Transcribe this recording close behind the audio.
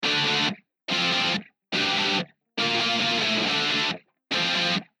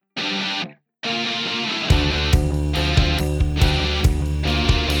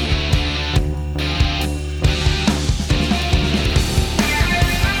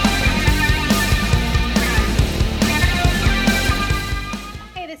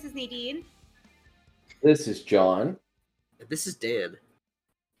This is John. This is Dan.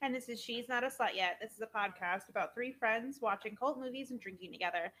 And this is She's Not a Slut Yet. This is a podcast about three friends watching cult movies and drinking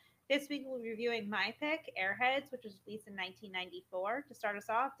together. This week we'll be reviewing my pick, Airheads, which was released in 1994. To start us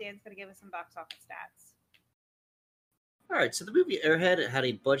off, Dan's going to give us some box office stats. Alright, so the movie Airhead had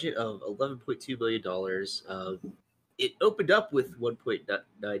a budget of $11.2 million. It opened up with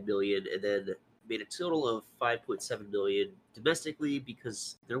 $1.9 million and then made a total of $5.7 million domestically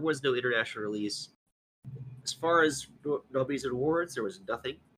because there was no international release. As far as nominees and awards, there was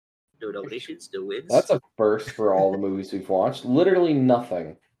nothing. No nominations, no wins. That's a first for all the movies we've watched. Literally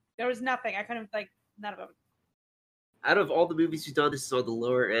nothing. There was nothing. I couldn't, none of them. Out of all the movies we've done, this is on the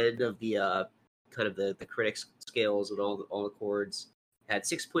lower end of the kind of the critics scales and all the chords. Had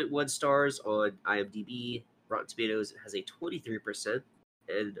 6.1 stars on IMDb. Rotten Tomatoes has a 23%,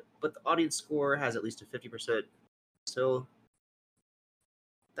 but the audience score has at least a 50%. So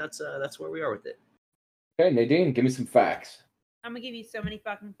that's where we are with it. Okay, Nadine, give me some facts. I'm going to give you so many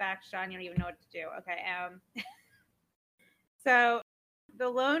fucking facts, John, you don't even know what to do. Okay, so the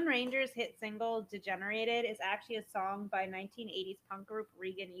Lone Rangers hit single Degenerated is actually a song by 1980s punk group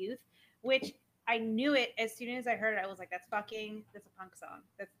Regan Youth, which I knew it as soon as I heard it. I was like, that's a punk song.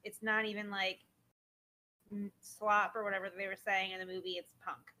 It's not even like slop or whatever they were saying in the movie. It's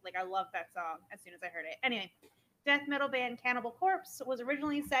punk. Like, I love that song as soon as I heard it. Anyway, death metal band Cannibal Corpse was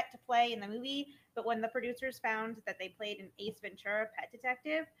originally set to play in the movie, but when the producers found that they played an Ace Ventura Pet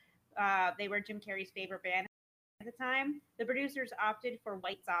Detective, they were Jim Carrey's favorite band at the time, the producers opted for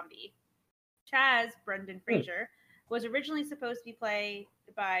White Zombie. Chaz, Brendan Fraser, was originally supposed to be played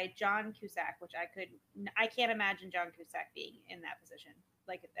by John Cusack, which I can't imagine John Cusack being in that position,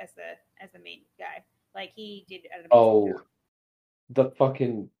 like as the main guy. Like, he did an amazing job.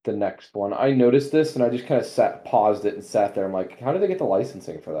 The next one. I noticed this and I just kind of paused it and sat there. I'm like, how did they get the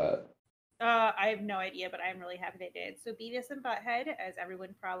licensing for that? I have no idea, but I'm really happy they did. So Beavis and Butthead, as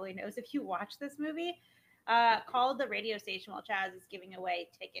everyone probably knows if you watch this movie, called the radio station while Chaz is giving away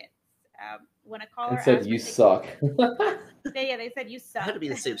tickets. When a caller and said, "You suck." They said, "You suck." It had to be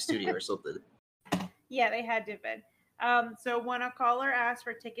the same studio or something. Yeah, they had to have been. So when a caller asked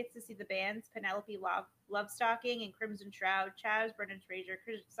for tickets to see the bands Penelope Lovestocking and Crimson Shroud, Chaz, Brendan Fraser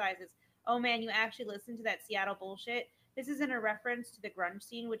criticizes, "Oh man, you actually listened to that Seattle bullshit?" This is in a reference to the grunge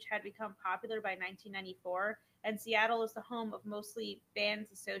scene, which had become popular by 1994, and Seattle is the home of mostly bands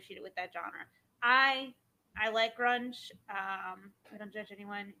associated with that genre. I like grunge. I don't judge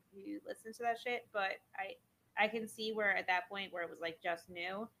anyone who listens to that shit, but I can see where at that point where it was like just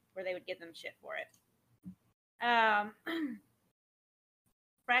new, where they would give them shit for it.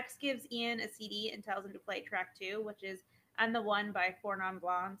 Rex gives Ian a CD and tells him to play track 2, which is "I'm the One" by Four Non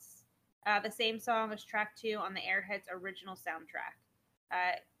Blondes. The same song as track 2 on the Airheads original soundtrack.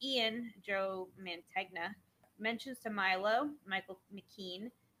 Ian, Joe Mantegna, mentions to Milo, Michael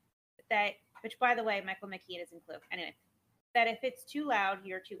McKean, that, which by the way, Michael McKean is in Clue. Anyway, that if it's too loud,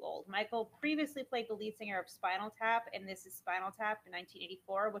 you're too old. Michael previously played the lead singer of Spinal Tap, and this is Spinal Tap in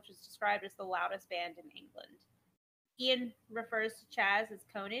 1984, which was described as the loudest band in England. Ian refers to Chaz as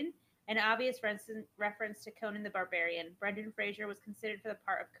Conan, an obvious reference to Conan the Barbarian. Brendan Fraser was considered for the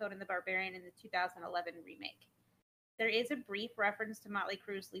part of Conan the Barbarian in the 2011 remake. There is a brief reference to Motley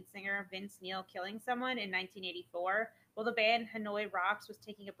Crue's lead singer Vince Neil killing someone in 1984. While the band Hanoi Rocks was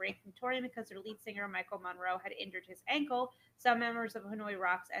taking a break from touring because their lead singer Michael Monroe had injured his ankle, some members of Hanoi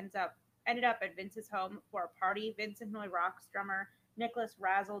Rocks ended up at Vince's home for a party. Vince and Hanoi Rocks drummer Nicholas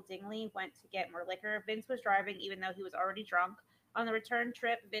Razzle Dingley went to get more liquor. Vince was driving even though he was already drunk. On the return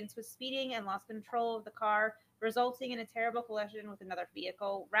trip, Vince was speeding and lost control of the car, resulting in a terrible collision with another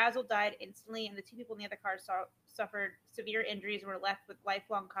vehicle. Razzle died instantly, and the two people in the other car suffered severe injuries and were left with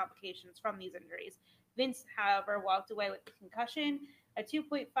lifelong complications from these injuries. Vince, however, walked away with a concussion, a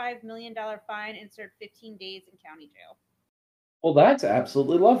 $2.5 million fine, and served 15 days in county jail. Well, that's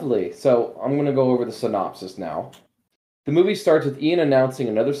absolutely lovely. So I'm going to go over the synopsis now. The movie starts with Ian announcing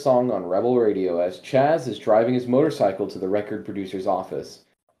another song on Rebel Radio as Chaz is driving his motorcycle to the record producer's office.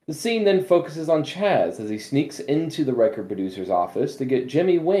 The scene then focuses on Chaz as he sneaks into the record producer's office to get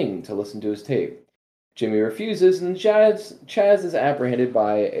Jimmy Wing to listen to his tape. Jimmy refuses, and Chaz is apprehended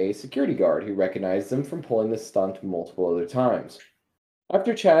by a security guard who recognizes him from pulling the stunt multiple other times.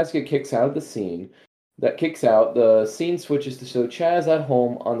 After Chaz kicks out, the scene switches to show Chaz at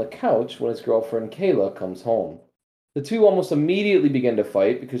home on the couch when his girlfriend Kayla comes home. The two almost immediately begin to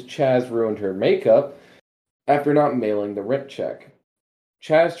fight because Chaz ruined her makeup after not mailing the rent check.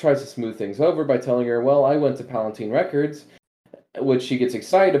 Chaz tries to smooth things over by telling her, "Well, I went to Palatine Records," which she gets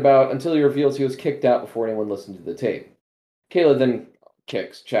excited about until he reveals he was kicked out before anyone listened to the tape. Kayla then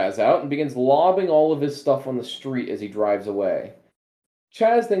kicks Chaz out and begins lobbing all of his stuff on the street as he drives away.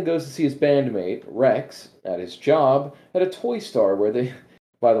 Chaz then goes to see his bandmate, Rex, at his job at a toy store where they,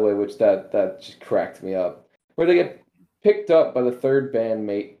 by the way, which that just cracked me up, where they get picked up by the third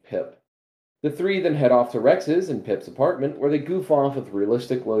bandmate, Pip. The three then head off to Rex's and Pip's apartment where they goof off with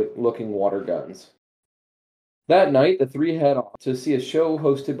realistic-looking water guns. That night, the three head off to see a show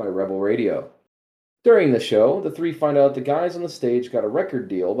hosted by Rebel Radio. During the show, the three find out the guys on the stage got a record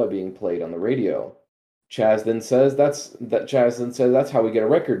deal by being played on the radio. Chaz then says that's how we get a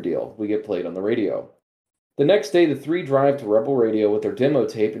record deal. We get played on the radio. The next day, the three drive to Rebel Radio with their demo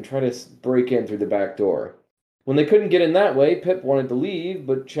tape and try to break in through the back door. When they couldn't get in that way, Pip wanted to leave,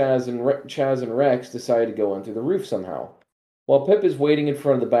 but Chaz and Rex decided to go in through the roof somehow. While Pip is waiting in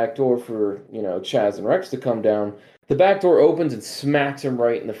front of the back door for, Chaz and Rex to come down, the back door opens and smacks him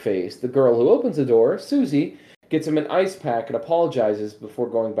right in the face. The girl who opens the door, Susie, gets him an ice pack and apologizes before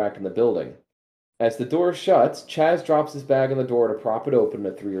going back in the building. As the door shuts, Chaz drops his bag on the door to prop it open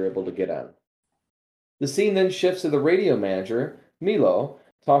and the three are able to get in. The scene then shifts to the radio manager, Milo,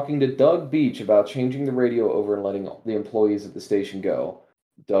 talking to Doug Beach about changing the radio over and letting the employees at the station go.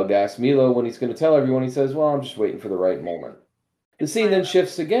 Doug asks Milo when he's going to tell everyone. He says, well, I'm just waiting for the right moment. The scene then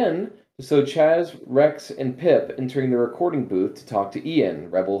shifts again, so Chaz, Rex, and Pip entering the recording booth to talk to Ian,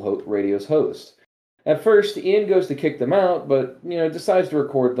 Rebel Radio's host. At first, Ian goes to kick them out, but, decides to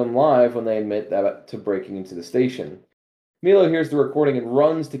record them live when they admit to breaking into the station. Milo hears the recording and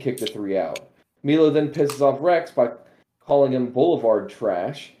runs to kick the three out. Milo then pisses off Rex by calling him boulevard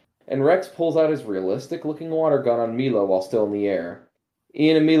trash, and Rex pulls out his realistic-looking water gun on Milo while still in the air.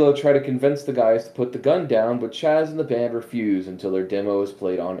 Ian and Milo try to convince the guys to put the gun down, but Chaz and the band refuse until their demo is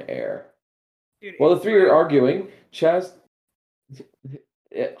played on air. Dude, While the three are arguing, Chaz...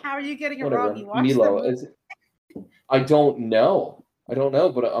 How are you getting it Whatever. wrong? You watched Milo, the movie. I don't know,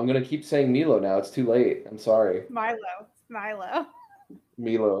 but I'm going to keep saying Milo now. It's too late. I'm sorry. Milo.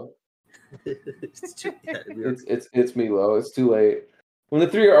 Milo. It's It's Milo. It's too late. When the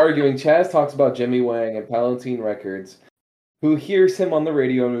three are arguing, Chaz talks about Jimmy Wang at Palatine Records, who hears him on the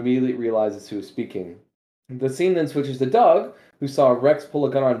radio and immediately realizes who is speaking. The scene then switches to Doug, who saw Rex pull a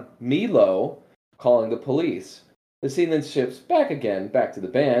gun on Milo, calling the police. The scene then shifts back to the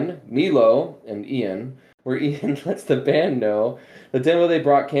band, Milo and Ian, where Ian lets the band know the demo they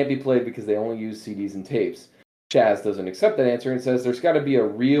brought can't be played because they only use CDs and tapes. Chaz doesn't accept that answer and says there's got to be a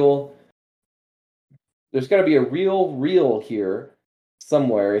reel here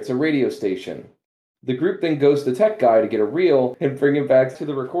somewhere. It's a radio station. The group then goes to the tech guy to get a reel and bring him back to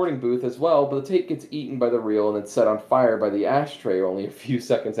the recording booth as well, but the tape gets eaten by the reel and then set on fire by the ashtray only a few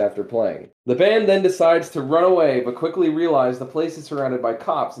seconds after playing. The band then decides to run away, but quickly realize the place is surrounded by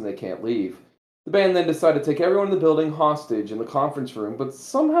cops and they can't leave. The band then decide to take everyone in the building hostage in the conference room, but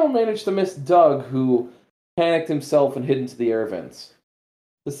somehow managed to miss Doug, who panicked himself and hid into the air vents.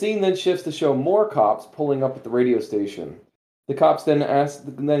 The scene then shifts to show more cops pulling up at the radio station. The cops then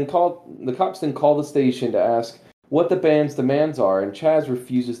call the station to ask what the band's demands are, and Chaz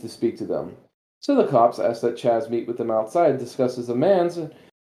refuses to speak to them. So the cops ask that Chaz meet with them outside, discusses the demands,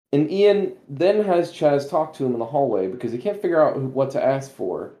 and Ian then has Chaz talk to him in the hallway because he can't figure out what to ask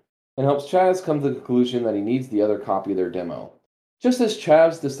for, and helps Chaz come to the conclusion that he needs the other copy of their demo. Just as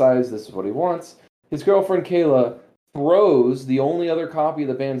Chaz decides this is what he wants, his girlfriend Kayla throws the only other copy of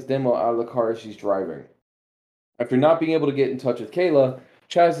the band's demo out of the car as she's driving. After not being able to get in touch with Kayla,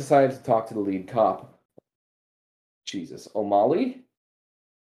 Chaz decides to talk to the lead cop. O'Malley?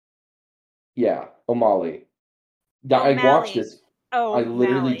 Yeah, O'Malley. I watched this. I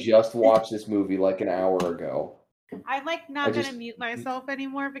literally just watched this movie like an hour ago. I'm not going to mute myself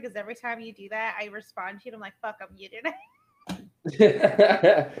anymore because every time you do that, I respond to you and I'm like, fuck, I'm muted.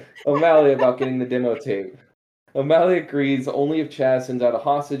 O'Malley about getting the demo tape. O'Malley agrees only if Chaz sends out a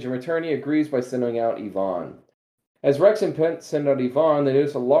hostage. In return, he agrees by sending out Yvonne. As Rex and Pent send out Yvonne, they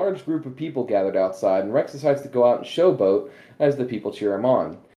notice a large group of people gathered outside, and Rex decides to go out and showboat as the people cheer him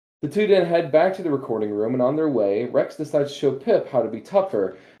on. The two then head back to the recording room, and on their way, Rex decides to show Pip how to be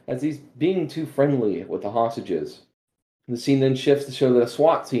tougher, as he's being too friendly with the hostages. The scene then shifts to show that a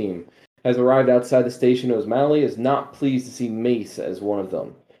SWAT team has arrived outside the station. O'Malley is not pleased to see Mace as one of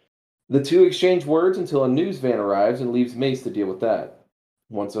them. The two exchange words until a news van arrives and leaves Mace to deal with that.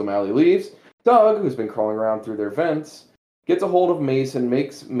 Once O'Malley leaves, Doug, who's been crawling around through their vents, gets a hold of Mace and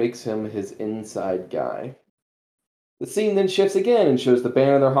makes him his inside guy. The scene then shifts again and shows the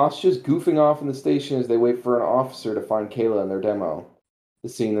band and their hostages goofing off in the station as they wait for an officer to find Kayla in their demo. The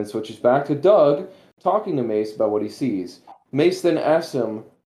scene then switches back to Doug talking to Mace about what he sees. Mace then asks him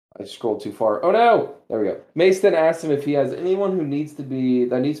I scrolled too far. Oh no! There we go. Mace then asks him if he has anyone who needs to be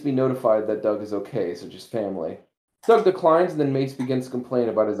notified that Doug is okay, so just family. Doug declines, and then Mace begins to complain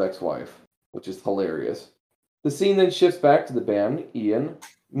about his ex-wife, which is hilarious. The scene then shifts back to the band, Ian,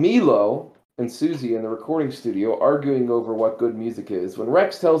 Milo, and Susie in the recording studio arguing over what good music is when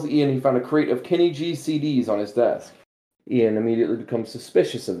Rex tells Ian he found a crate of Kenny G CDs on his desk. Ian immediately becomes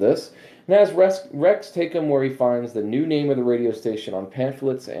suspicious of this and has Rex take him where he finds the new name of the radio station on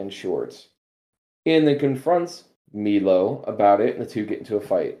pamphlets and shorts. Ian then confronts Milo about it, and the two get into a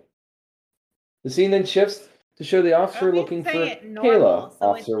fight. The scene then shifts to show the officer looking for Kayla.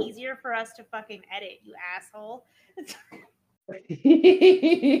 So it's easier for us to fucking edit, you asshole.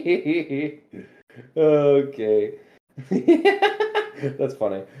 Okay. That's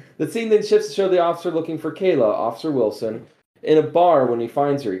funny. The scene then shifts to show the officer looking for Kayla, Officer Wilson, in a bar when he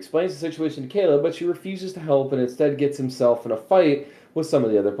finds her. He explains the situation to Kayla, but she refuses to help and instead gets himself in a fight with some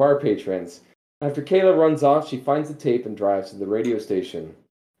of the other bar patrons. After Kayla runs off, she finds the tape and drives to the radio station.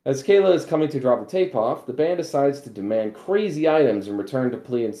 As Kayla is coming to drop the tape off, the band decides to demand crazy items in return to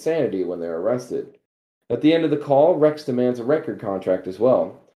plea insanity when they're arrested. At the end of the call, Rex demands a record contract as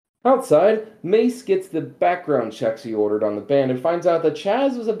well. Outside, Mace gets the background checks he ordered on the band and finds out that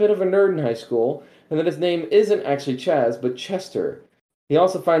Chaz was a bit of a nerd in high school and that his name isn't actually Chaz, but Chester. He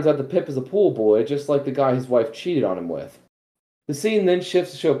also finds out that Pip is a pool boy, just like the guy his wife cheated on him with. The scene then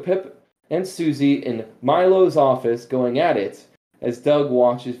shifts to show Pip and Susie in Milo's office going at it as Doug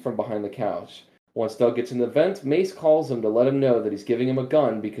watches from behind the couch. Once Doug gets in the vent, Mace calls him to let him know that he's giving him a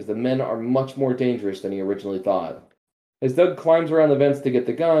gun because the men are much more dangerous than he originally thought. As Doug climbs around the vents to get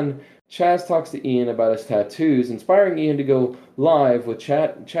the gun, Chaz talks to Ian about his tattoos, inspiring Ian to go live with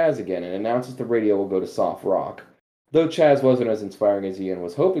Chaz again and announces the radio will go to soft rock. Though Chaz wasn't as inspiring as Ian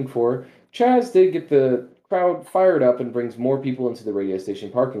was hoping for, Chaz did get the crowd fired up and brings more people into the radio station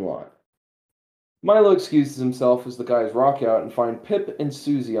parking lot. Milo excuses himself as the guys rock out and find Pip and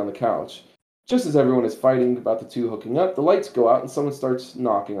Susie on the couch. Just as everyone is fighting about the two hooking up, the lights go out and someone starts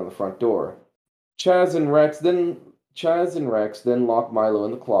knocking on the front door. Chaz and Rex then lock Milo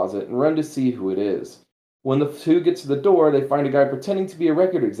in the closet and run to see who it is. When the two get to the door, they find a guy pretending to be a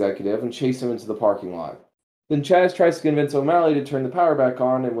record executive and chase him into the parking lot. Then Chaz tries to convince O'Malley to turn the power back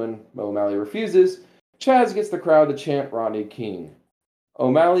on, and when O'Malley refuses, Chaz gets the crowd to chant Rodney King.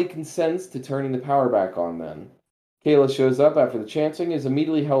 O'Malley consents to turning the power back on then. Kayla shows up after the chanting and is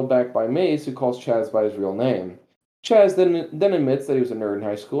immediately held back by Mace, who calls Chaz by his real name. Chaz then admits that he was a nerd in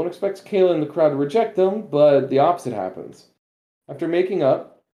high school and expects Kayla and the crowd to reject him, but the opposite happens. After making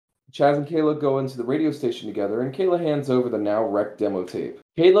up, Chaz and Kayla go into the radio station together, and Kayla hands over the now wrecked demo tape.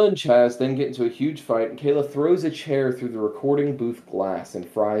 Kayla and Chaz then get into a huge fight, and Kayla throws a chair through the recording booth glass and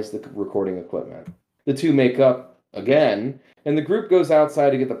fries the recording equipment. The two make up again, and the group goes outside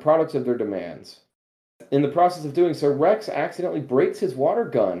to get the products of their demands. In the process of doing so, Rex accidentally breaks his water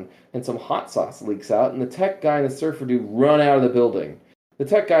gun, and some hot sauce leaks out, and the tech guy and the surfer dude run out of the building. The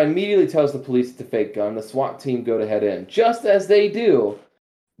tech guy immediately tells the police it's a fake gun. The SWAT team go to head in. Just as they do,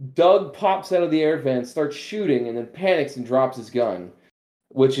 Doug pops out of the air vent, starts shooting, and then panics and drops his gun,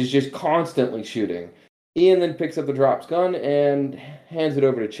 which is just constantly shooting. Ian then picks up the dropped gun and hands it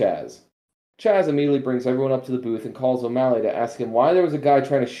over to Chaz. Chaz immediately brings everyone up to the booth and calls O'Malley to ask him why there was a guy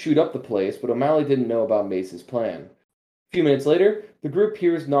trying to shoot up the place, but O'Malley didn't know about Mace's plan. A few minutes later, the group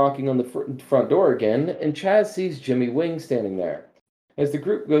hears knocking on the front door again, and Chaz sees Jimmy Wing standing there. As the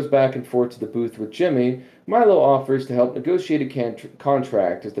group goes back and forth to the booth with Jimmy, Milo offers to help negotiate a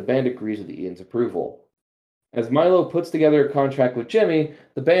contract as the band agrees with Ian's approval. As Milo puts together a contract with Jimmy,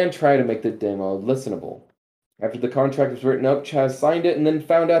 the band try to make the demo listenable. After the contract was written up, Chaz signed it and then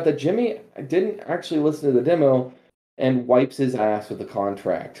found out that Jimmy didn't actually listen to the demo and wipes his ass with the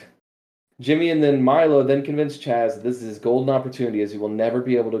contract. Jimmy and then Milo then convince Chaz that this is his golden opportunity as he will never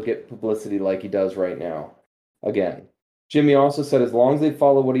be able to get publicity like he does right now. Again. Jimmy also said as long as they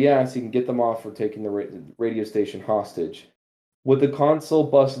follow what he asks, he can get them off for taking the radio station hostage. With the console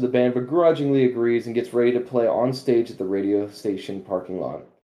busted, the band begrudgingly agrees and gets ready to play on stage at the radio station parking lot.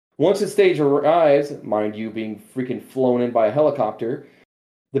 Once the stage arrives, mind you being freaking flown in by a helicopter,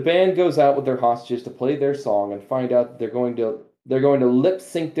 the band goes out with their hostages to play their song and find out that they're going to lip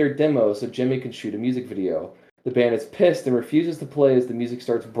sync their demo so Jimmy can shoot a music video. The band is pissed and refuses to play as the music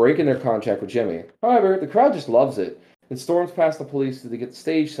starts breaking their contract with Jimmy. However, the crowd just loves it and storms past the police to get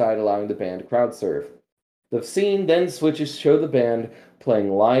stage side, allowing the band to crowd surf. The scene then switches to show the band playing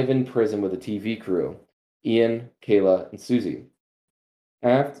live in prison with a TV crew, Ian, Kayla, and Susie.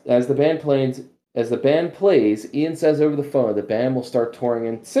 As the band plays, Ian says over the phone the band will start touring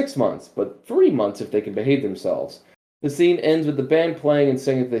in 6 months, but 3 months if they can behave themselves. The scene ends with the band playing and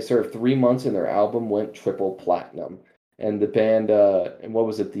saying that they served 3 months and their album went triple platinum. And the band, and what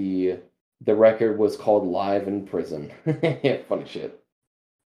was it? The record was called Live in Prison. Funny shit.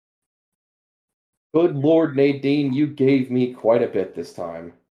 Good Lord, Nadine, you gave me quite a bit this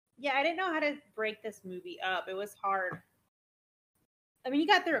time. Yeah, I didn't know how to break this movie up. It was hard. I mean, you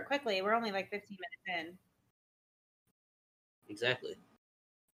got through it quickly. We're only like 15 minutes in. Exactly.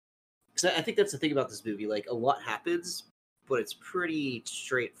 Because I think that's the thing about this movie. Like, a lot happens, but it's pretty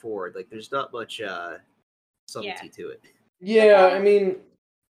straightforward. Like, there's not much subtlety to it. Yeah, I mean,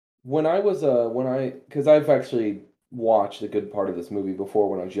 because I've actually watched a good part of this movie before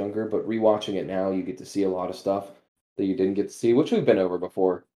when I was younger, but rewatching it now, you get to see a lot of stuff that you didn't get to see, which we've been over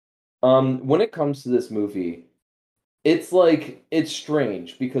before. When it comes to this movie, it's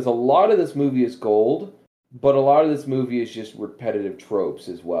strange because a lot of this movie is gold, but a lot of this movie is just repetitive tropes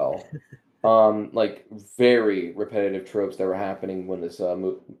as well. Like very repetitive tropes that were happening when this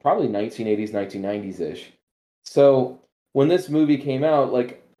probably 1980s, 1990s ish. So when this movie came out,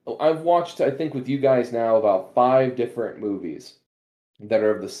 like I've watched, I think with you guys now about 5 different movies that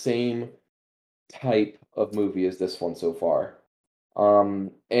are of the same type of movie as this one so far.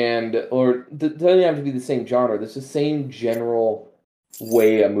 And or doesn't have to be the same genre. This is the same general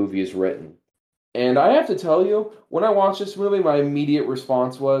way a movie is written. And I have to tell you, when I watched this movie, my immediate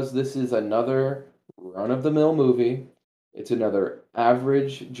response was, "This is another run-of-the-mill movie. It's another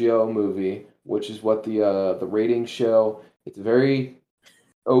average Joe movie," which is what the ratings show. It's a very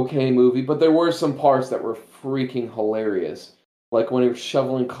okay movie, but there were some parts that were freaking hilarious, like when he was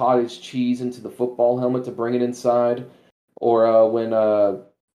shoveling cottage cheese into the football helmet to bring it inside, or when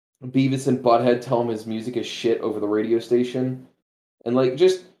Beavis and Butthead tell him his music is shit over the radio station, and like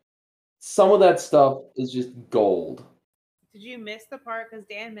just some of that stuff is just gold. Did you miss the part? Because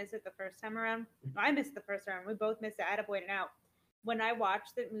Dan missed it the first time around. I missed the first time. We both missed it. I had to point it out. When I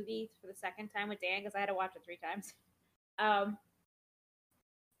watched the movie for the second time with Dan, because I had to watch it 3 times, um,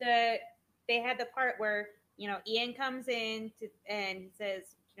 they had the part where Ian comes in and he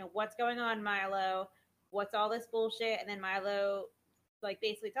says, what's going on, Milo? What's all this bullshit? And then Milo like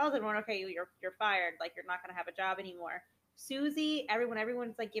basically tells everyone, okay, you're fired. Like you're not gonna have a job anymore. Susie,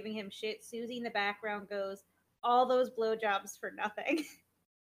 everyone's like giving him shit. Susie in the background goes, all those blowjobs for nothing.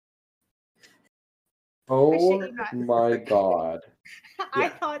 Oh my god. I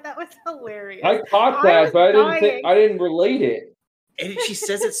thought that was hilarious. I caught that, but I didn't relate it. And she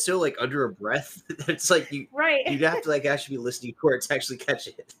says it so like under her breath. It's like right. You'd have to like actually be listening for it to actually catch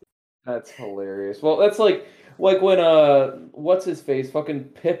it. That's hilarious. Well, that's like when what's his face? Fucking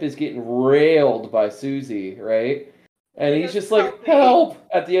Pip is getting railed by Susie, right? And he's just like, "Help!"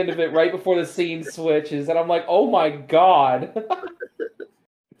 at the end of it, right before the scene switches, and I'm like, "Oh my god!"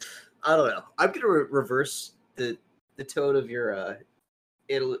 I don't know. I'm gonna reverse the tone of your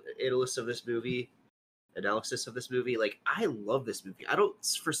analysis of this movie, analysis of this movie. Like, I love this movie. I don't,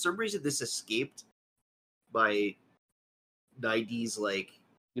 for some reason, this escaped my 90s like.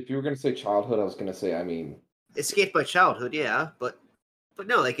 If you were gonna say childhood, I was gonna say, I mean, escaped my childhood, yeah, but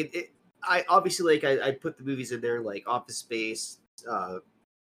no, like I obviously like I put the movies in there like Office Space,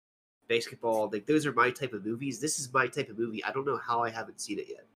 Basketball. Like those are my type of movies. This is my type of movie. I don't know how I haven't seen it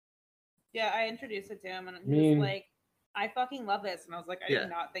yet. Yeah, I introduced it to him, and he was like, "I fucking love this," and I was like, "I did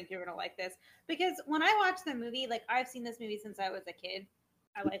not think you were gonna like this," because when I watched the movie, like I've seen this movie since I was a kid.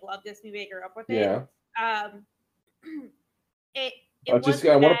 I like love this movie. I grew up with it. Yeah. I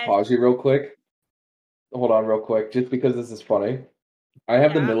want to pause you real quick. Hold on, real quick, just because this is funny. I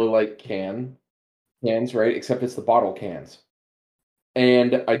have the Miller Lite cans, right? Except it's the bottle cans,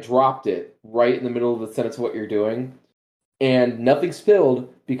 and I dropped it right in the middle of the sentence of what you're doing, and nothing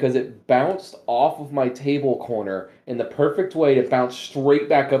spilled because it bounced off of my table corner in the perfect way to bounce straight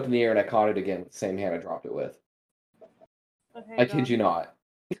back up in the air, and I caught it again with the same hand I dropped it with. Okay, I kid you not.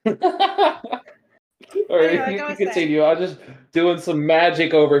 All right, you can continue. I'm just doing some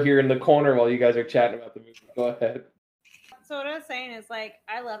magic over here in the corner while you guys are chatting about the movie. Go ahead. So what I was saying is, like,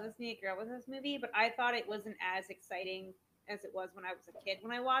 I love this movie, I grew up with this movie, but I thought it wasn't as exciting as it was when I was a kid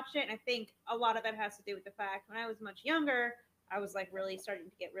when I watched it. And I think a lot of that has to do with the fact when I was much younger, I was like really starting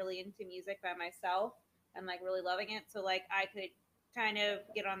to get really into music by myself and like really loving it. So like I could kind of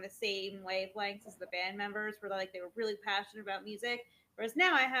get on the same wavelengths as the band members where like they were really passionate about music. Whereas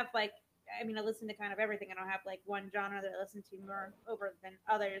now I have like, I mean, I listen to kind of everything. I don't have like one genre that I listen to more over than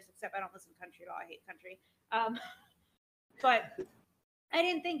others, except I don't listen to country at all. I hate country. But I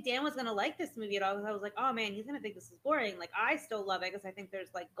didn't think Dan was gonna like this movie at all because I was like, oh man, he's gonna think this is boring. Like I still love it because I think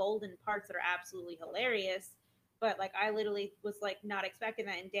there's like golden parts that are absolutely hilarious. But like I literally was like not expecting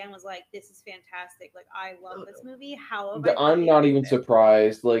that, and Dan was like, "This is fantastic! Like I love this movie. How have I I'm fucking not missed even it?"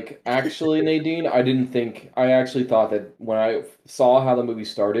 surprised. Like, actually, Nadine, I actually thought that when I saw how the movie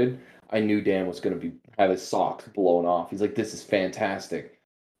started, I knew Dan was going to have his socks blown off. He's like, this is fantastic.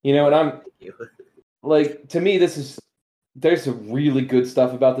 You know, and I'm Thank you. like, to me, there's some really good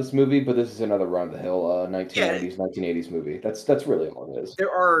stuff about this movie, but this is another run of the hill, 1990s, 1980s movie. That's really all it is.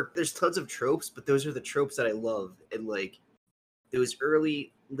 There's tons of tropes, but those are the tropes that I love. And like those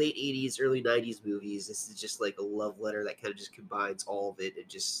late 80s, early 90s movies, this is just like a love letter that kind of just combines all of it. And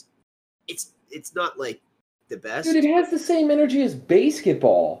just it's not like the best. Dude, it has the same energy as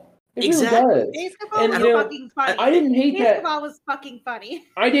basketball. It Exactly. really does. Basketball And was you know, fucking funny. I didn't hate that. Basketball was fucking funny.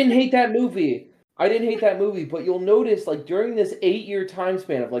 I didn't hate that movie. But you'll notice, like, during this 8-year time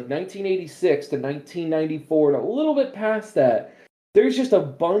span of like 1986 to 1994 and a little bit past that, there's just a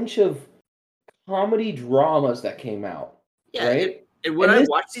bunch of comedy dramas that came out, Yeah, right? and when And I this-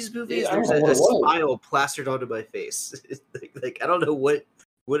 watch these movies, I don't there's know what a it was. smile plastered onto my face. like I don't know what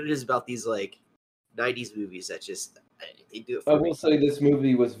it is about these like 90s movies that just they do it I for me. will say this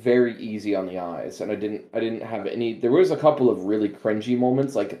movie was very easy on the eyes, and I didn't have any. There was a couple of really cringy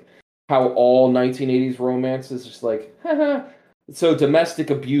moments, like how all 1980s romance is just like, haha. So domestic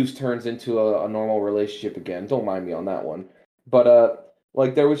abuse turns into a normal relationship again. Don't mind me on that one, but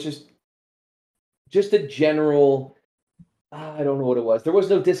like there was just a general. I don't know what it was. There was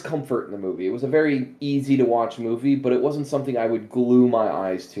no discomfort in the movie. It was a very easy to watch movie, but it wasn't something I would glue my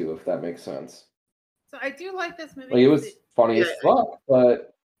eyes to, if that makes sense. So I do like this movie. Like it was funny as fuck,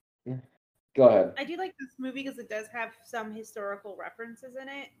 but go ahead. I do like this movie because it does have some historical references in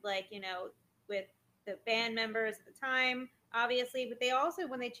it, like, you know, with the band members at the time, obviously, but they also,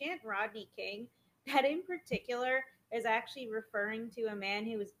 when they chant Rodney King, that in particular is actually referring to a man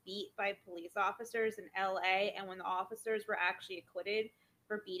who was beat by police officers in LA, and when the officers were actually acquitted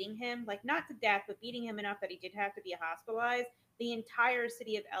for beating him, like not to death, but beating him enough that he did have to be hospitalized, the entire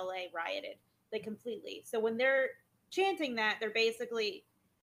city of LA rioted, like completely. So when they're chanting that, they're basically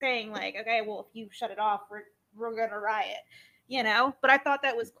saying like, okay, well, if you shut it off, we're gonna riot, you know. But I thought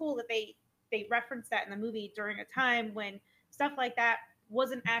that was cool that they referenced that in the movie during a time when stuff like that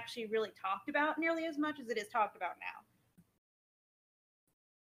wasn't actually really talked about nearly as much as it is talked about now.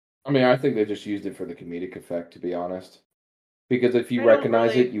 I mean, I think they just used it for the comedic effect, to be honest. Because if you I don't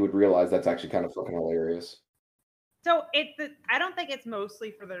recognize really- it, you would realize that's actually kind of fucking hilarious. So I don't think it's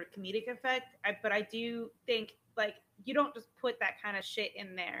mostly for the comedic effect, but I do think like you don't just put that kind of shit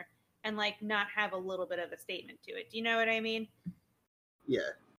in there and like not have a little bit of a statement to it. Do you know what I mean? Yeah,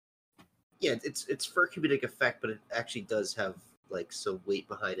 it's for comedic effect, but it actually does have like some weight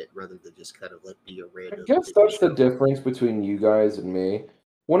behind it rather than just kind of like be a I random. guess that's the difference between you guys and me.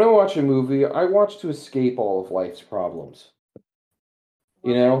 When I watch a movie, I watch to escape all of life's problems.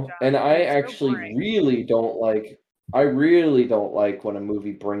 You know? And I It's real actually boring. really don't like when a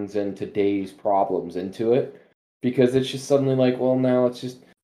movie brings in today's problems into it, because it's just suddenly like, well, now it's just.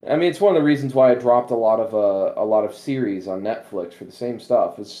 I mean, it's one of the reasons why I dropped a lot of series on Netflix for the same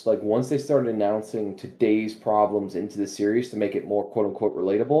stuff. It's just like once they started announcing today's problems into the series to make it more quote unquote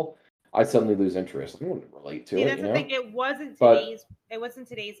relatable, I suddenly lose interest. I don't want to relate to See, it, that's you the know. thing. But It wasn't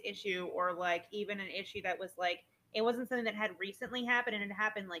today's issue, or like even an issue that was like it wasn't something that had recently happened, and it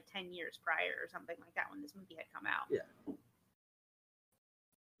happened like 10 years prior or something like that when this movie had come out. Yeah.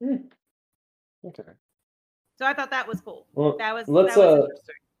 Okay. So I thought that was cool. Well, That was let's interesting.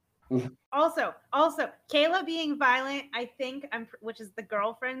 Also, Kayla being violent, I think, which is the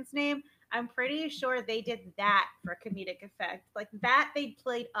girlfriend's name. I'm pretty sure they did that for comedic effect. Like that, they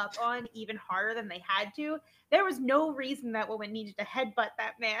played up on even harder than they had to. There was no reason that woman needed to headbutt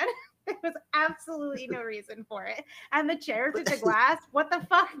that man. There was absolutely no reason for it. And the chair to the glass. What the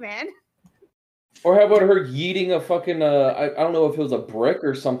fuck, man? Or how about her yeeting a fucking I don't know if it was a brick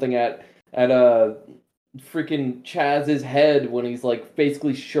or something at freaking Chaz's head when he's like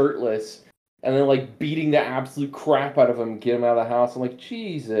basically shirtless, and then like beating the absolute crap out of him, get him out of the house. I'm like,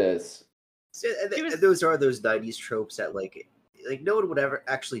 Jesus. So, and those are those 90s tropes that like no one would ever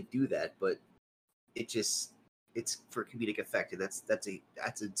actually do that, but it's for comedic effect, and that's a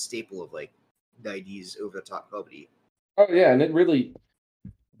staple of like 90s over the top comedy. Oh yeah, and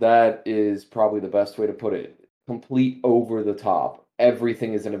that is probably the best way to put it. Complete over the top.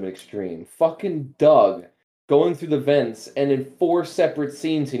 Everything is in an extreme. Fucking Doug going through the vents, and in 4 separate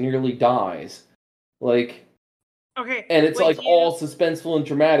scenes he nearly dies. Like, Okay. and it's like all suspenseful and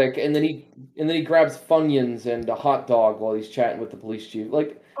dramatic, and then he grabs Funyuns and a hot dog while he's chatting with the police chief.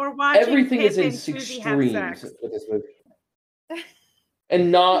 Like, or watching everything is Pip in and Susie have extremes sex. with this movie.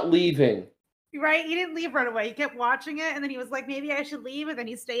 And not leaving. Right? He didn't leave right away. He kept watching it, and then he was like, maybe I should leave. And then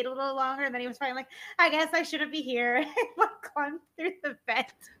he stayed a little longer, and then he was finally like, I guess I shouldn't be here. And climbed through the vent.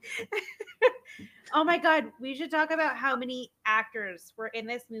 Oh my God, we should talk about how many actors were in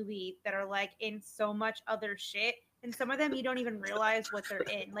this movie that are like in so much other shit. And some of them you don't even realize what they're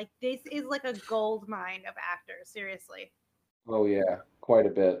in. Like, this is like a gold mine of actors, seriously. Oh yeah, quite a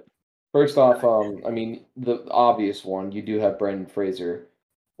bit. First off, I mean the obvious one, you do have Brendan Fraser,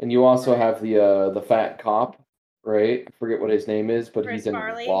 and you also Right. have the fat cop, right? I forget what his name is, but Chris he's in a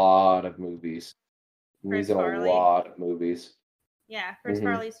Farley. lot of movies. And he's Chris in a Farley. lot of movies. Yeah, Chris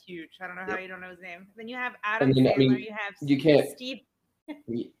Farley's huge. I don't know how Yep. you don't know his name. Then you have And Adam then I Sandler. mean, You have you can't. Steve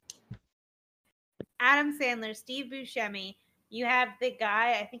Adam Sandler, Steve Buscemi. You have the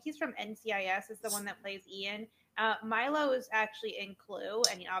guy, I think he's from NCIS, is the one that plays Ian. Milo is actually in Clue,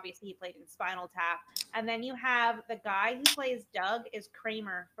 and obviously he played in Spinal Tap. And then you have the guy who plays Doug is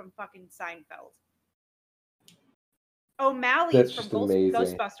Kramer from fucking Seinfeld. O'Malley's That's from just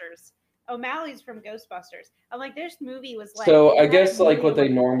amazing. Ghostbusters. O'Malley's from Ghostbusters. I'm like, this movie was like. So I you had guess like no what they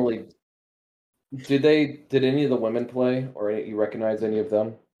idea. normally did any of the women play, or you recognize any of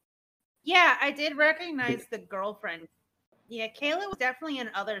them? Yeah, I did recognize the girlfriend. Yeah, Kayla was definitely in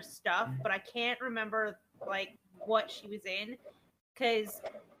other stuff, but I can't remember like what she was in because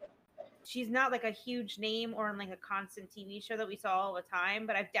she's not like a huge name or in like a constant TV show that we saw all the time.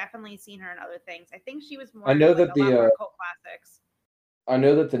 But I've definitely seen her in other things. I think she was I more know like that a lot the more cult classics. I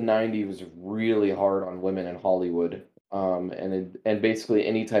know that the '90s was really hard on women in Hollywood, and basically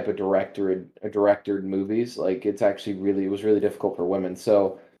any type of directored movies. Like it was really difficult for women.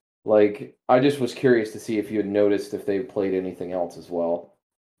 So, like, I just was curious to see if you had noticed if they played anything else as well.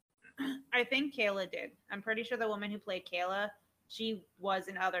 I think Kayla did. I'm pretty sure the woman who played Kayla, she was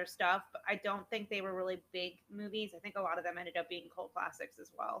in other stuff, but I don't think they were really big movies. I think a lot of them ended up being cult classics as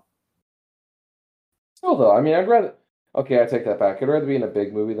well. Still, though, I mean, I'd rather. Okay, I take that back. I'd rather be in a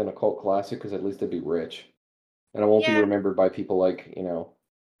big movie than a cult classic because at least I'd be rich, and I won't be Yeah, remembered by people like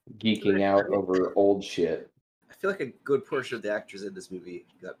geeking out over old shit. I feel like a good portion of the actors in this movie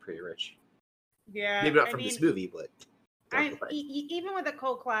got pretty rich. yeah. Maybe not I from this mean, movie, but down I the line. even with a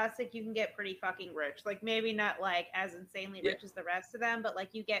cult classic, you can get pretty fucking rich. Like maybe not like as insanely Yeah. rich as the rest of them, but like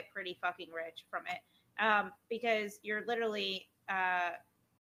you get pretty fucking rich from it. Because you're literally did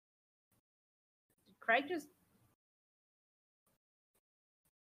Craig just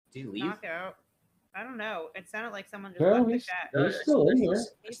Do you leave? knock out. I don't know. It sounded like someone just No, left the he's chat. he's still in here. I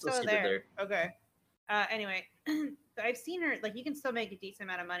He's still still see them there. Okay. Anyway, so I've seen her. Like, you can still make a decent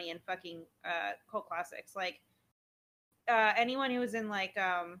amount of money in fucking cult classics. Like, anyone who was in like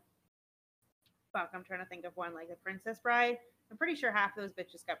fuck, I'm trying to think of one like The Princess Bride. I'm pretty sure half those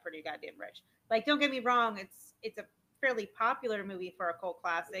bitches got pretty goddamn rich. Like, don't get me wrong, it's a fairly popular movie for a cult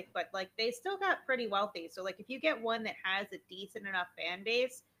classic, but like they still got pretty wealthy. So like if you get one that has a decent enough fan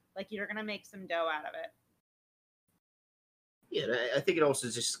base, like you're gonna make some dough out of it. Yeah, and I think it also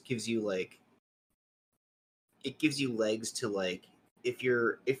just gives you like it gives you legs to like if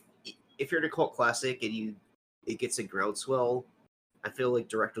you're in a cult classic and it gets a groundswell, I feel like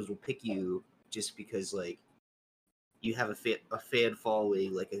directors will pick you just because like you have a fan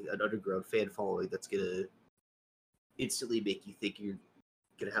following, like an underground fan following that's gonna instantly make you think you're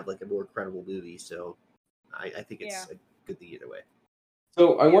gonna have like a more credible movie. So I think it's Yeah. a good thing either way.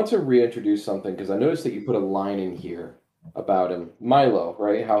 So I want to reintroduce something because I noticed that you put a line in here about him, Milo,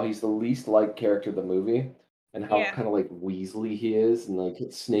 right? How he's the least liked character of the movie, and how Yeah. kind of like Weasley he is, and like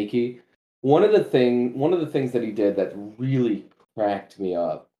snaky. One of the things that he did that really cracked me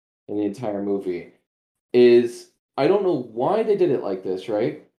up in the entire movie is I don't know why they did it like this,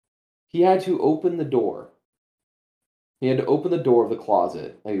 right? He had to open the door. He had to open the door of the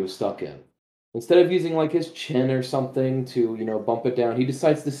closet that he was stuck in. Instead of using like his chin or something to, bump it down, he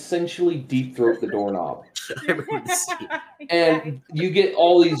decides to sensually deep throat the doorknob. I remember the scene. And you get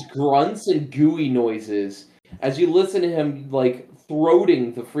all these grunts and gooey noises as you listen to him like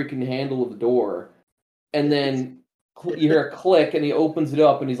throating the freaking handle of the door. And then you hear a click and he opens it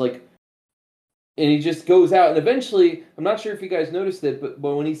up and he's like, and he just goes out. And eventually, I'm not sure if you guys noticed it, but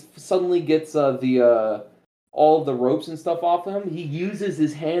when he suddenly gets the all of the ropes and stuff off him, he uses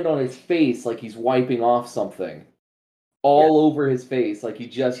his hand on his face like he's wiping off something all over his face, like he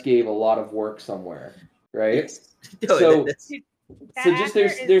just gave a lot of work somewhere, right? Yes. No, So, that's That just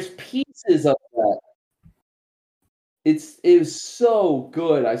actor there's pieces of that. It was so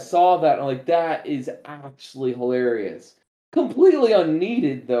good. I saw that and I'm like, that is actually hilarious. Completely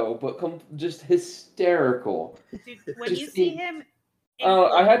unneeded though, but just hysterical. dude, when Just you see him in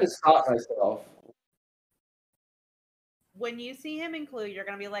I had Clue, to stop myself. when you see him in Clue, you're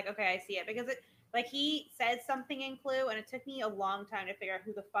gonna be like, okay, I see it, because it like he says something in Clue, and it took me a long time to figure out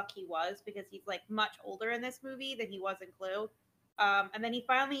who the fuck he was, because he's like much older in this movie than he was in Clue. And then he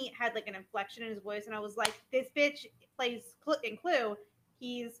finally had like an inflection in his voice, and I was like, this bitch plays in Clue.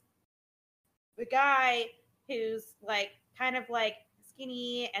 He's the guy who's like kind of like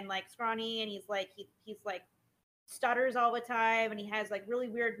skinny and like scrawny, and he's like he's like stutters all the time, and he has like really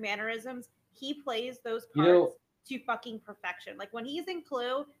weird mannerisms. He plays those parts to fucking perfection. Like when he's in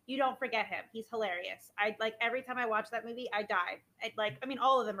Clue, you don't forget him. He's hilarious. I like every time I watch that movie, I die. I mean,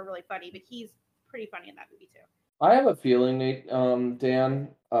 all of them are really funny, but he's pretty funny in that movie too. I have a feeling, Nate, Dan,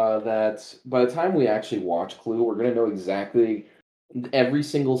 that by the time we actually watch Clue, we're gonna know exactly every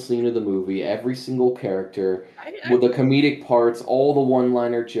single scene of the movie, every single character, with the comedic parts, all the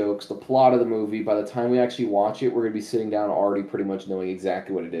one-liner jokes, the plot of the movie. By the time we actually watch it, we're gonna be sitting down already pretty much knowing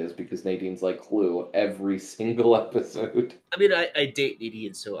exactly what it is, because Nadine's like Clue every single episode. I mean, I date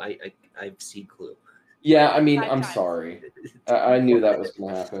Nadine, so I've seen Clue. Yeah, I mean, 5 I'm times. sorry. I knew that was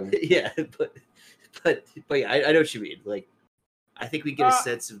gonna happen. Yeah, but yeah, I know what you mean. Like, I think we get a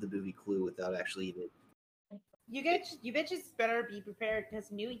sense of the movie Clue without actually even. You bitches better be prepared, because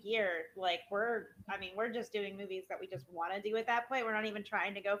New Year, like we're just doing movies that we just want to do at that point. We're not even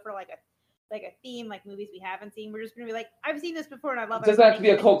trying to go for like a theme, like movies we haven't seen. We're just gonna be like, I've seen this before and I love it. Does that have to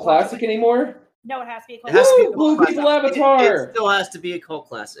be a cult classic anymore? No, it has to be a cult. It has to be a Woo! Blue cult People classic. Avatar. It still has to be a cult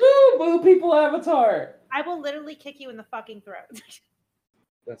classic. Woo! Blue People Avatar. I will literally kick you in the fucking throat.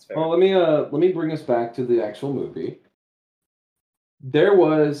 That's fair. Well, let me bring us back to the actual movie. There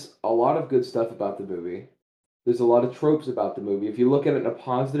was a lot of good stuff about the movie. There's a lot of tropes about the movie. If you look at it in a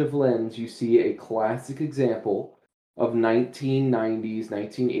positive lens, you see a classic example of 1990s,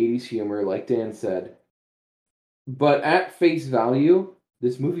 1980s humor, like Dan said. But at face value,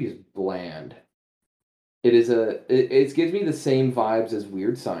 this movie is bland. It gives me the same vibes as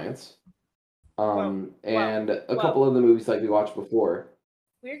Weird Science, and a couple of the movies like we watched before,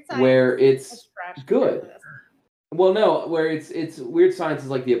 Weird Science where it's trash good. Well, no, where it's Weird Science is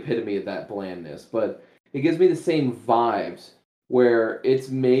like the epitome of that blandness, but it gives me the same vibes where it's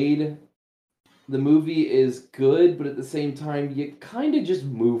made. The movie is good, but at the same time, you kind of just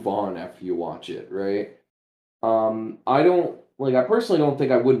move on after you watch it, right? I personally don't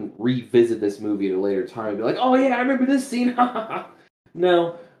think I wouldn't revisit this movie at a later time and be like, oh yeah, I remember this scene.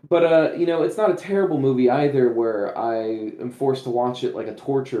 No, but it's not a terrible movie either where I am forced to watch it like a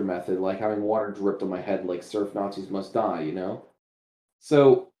torture method, like having water dripped on my head like Surf Nazis Must Die, you know?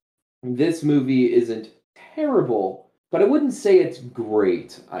 So this movie isn't terrible, but I wouldn't say it's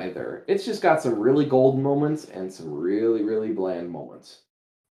great either. It's just got some really golden moments and some really, really bland moments.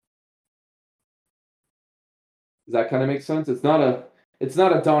 Does that kind of make sense? It's not a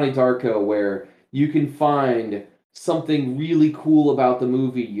Donnie Darko where you can find something really cool about the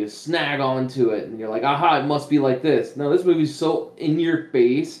movie, you snag onto it, and you're like, aha, it must be like this. No, this movie's so in your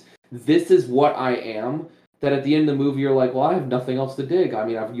face, this is what I am, that at the end of the movie you're like, well, I have nothing else to dig. I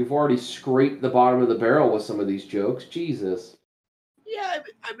mean, you've already scraped the bottom of the barrel with some of these jokes. Jesus. Yeah,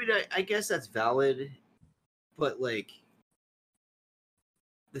 I mean, I guess that's valid, but like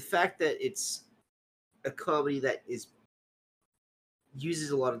the fact that it's a comedy that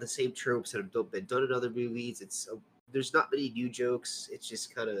uses a lot of the same tropes that have been done in other movies. There's not many new jokes. It's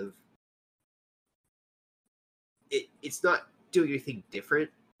just kind of it's not doing anything different,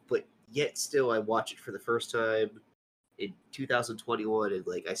 but yet still I watch it for the first time in 2021 and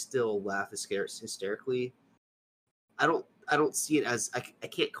like I still laugh hysterically. I don't see it as I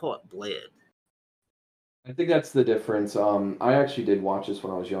can't call it bland. I think that's the difference. I actually did watch this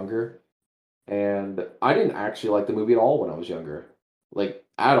when I was younger, and I didn't actually like the movie at all when I was younger. Like,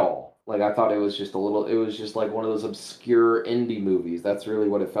 at all. Like, I thought it was just like one of those obscure indie movies. That's really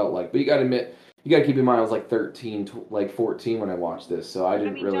what it felt like. But you gotta keep in mind I was like 13, like 14 when I watched this, so I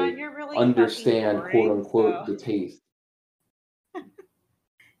didn't John, you're really understand, boring, quote unquote, so. the taste.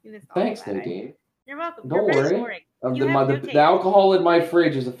 Thanks, Nadine. You're welcome. Don't You're very worry. boring. The alcohol in my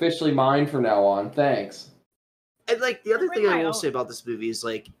fridge is officially mine from now on. Thanks. And like the other thing I will say about this movie is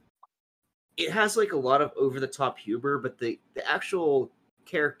like it has like a lot of over the top humor, but the actual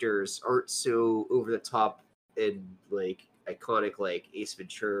characters aren't so over the top and like iconic like Ace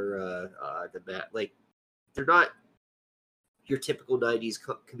Ventura, like they're not your typical 90s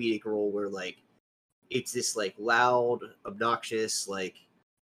comedic role where like it's this like loud, obnoxious, like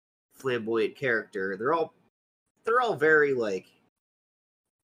flamboyant character. They're all very like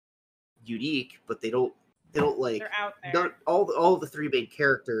unique, but they don't like They're out there. not all the three main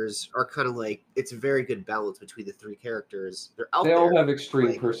characters are kind of like it's a very good balance between the three characters. They're out They there. all have extreme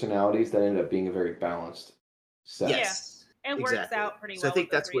like, personalities that end up being a very balanced set. Yes. It works out pretty So well I think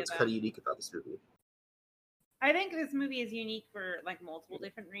with the that's three what's of kind them. of unique about this movie. I think this movie is unique for like multiple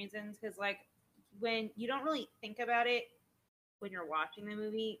different reasons because like when you don't really think about it when you're watching the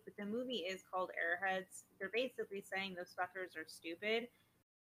movie, but the movie is called Airheads. They're basically saying those fuckers are stupid,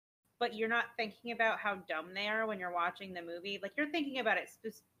 but you're not thinking about how dumb they are when you're watching the movie. Like you're thinking about it,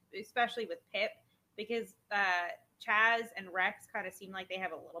 especially with Pip, because Chaz and Rex kind of seem like they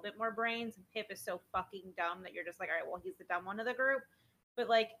have a little bit more brains, and Pip is so fucking dumb that you're just like, all right, well, he's the dumb one of the group. But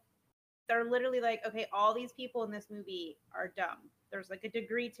like, they're literally like, okay, all these people in this movie are dumb. There's like a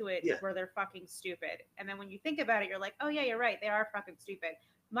degree to it Yeah. where they're fucking stupid. And then when you think about it, you're like, oh yeah, you're right. They are fucking stupid.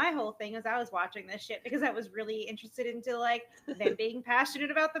 My whole thing is I was watching this shit because I was really interested into like them being passionate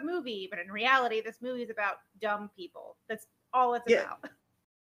about the movie. But in reality, this movie is about dumb people. That's all it's Yeah. about.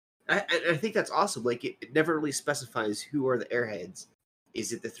 I think that's awesome. Like it never really specifies who are the Airheads.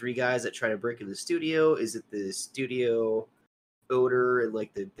 Is it the three guys that try to break into the studio? Is it the studio owner and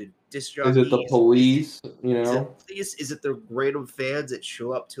like the disc Is it the jockeys? police? You Is it know? police? Is it the random fans that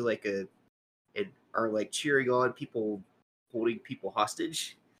show up to like and are like cheering on people holding people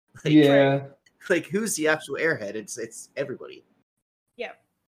hostage? Like, Yeah. like who's the actual airhead? It's everybody. Yeah.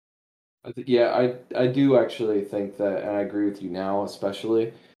 I do actually think that, and I agree with you now,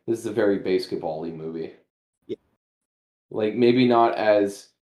 especially. This is a very basketball-y movie. Yeah. Like maybe not as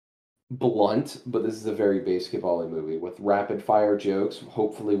blunt, but this is a very basketball-y movie with rapid-fire jokes.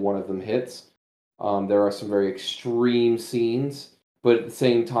 Hopefully, one of them hits. There are some very extreme scenes, but at the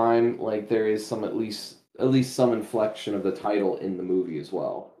same time, like there is some at least some inflection of the title in the movie as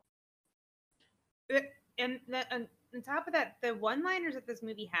well. And on top of that, the one-liners that this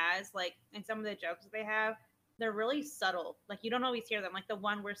movie has, like, and some of the jokes that they have, they're really subtle. Like, you don't always hear them. Like the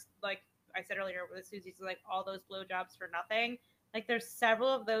one where, like I said earlier, where Susie's like, all those blowjobs for nothing. Like, there's several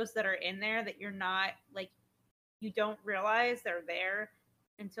of those that are in there that you're not like, you don't realize they're there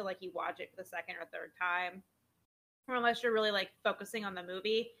until like you watch it for the second or third time, or unless you're really like focusing on the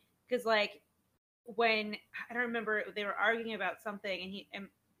movie. Because like when I don't remember, they were arguing about something, and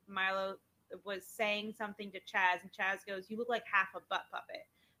Milo was saying something to Chaz, and Chaz goes, "You look like half a butt puppet."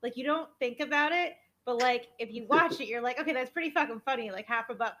 Like you don't think about it, but like if you watch it, you're like, "Okay, that's pretty fucking funny." Like half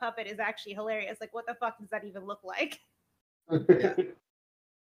a butt puppet is actually hilarious. Like what the fuck does that even look like? Yeah.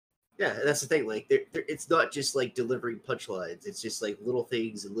 Yeah, that's the thing. Like, it's not just like delivering punchlines. It's just like little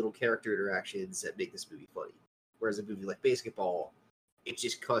things and little character interactions that make this movie funny. Whereas a movie like Basketball, it's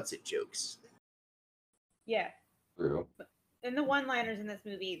just constant jokes. Yeah. True. And the one-liners in this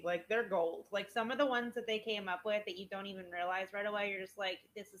movie, like they're gold. Like some of the ones that they came up with that you don't even realize right away, you're just like,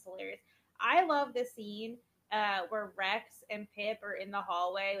 this is hilarious. I love the scene where Rex and Pip are in the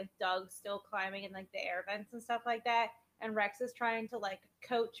hallway with Doug still climbing in like the air vents and stuff like that, and Rex is trying to like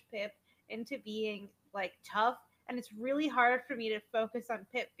coach Pip into being like tough, and it's really hard for me to focus on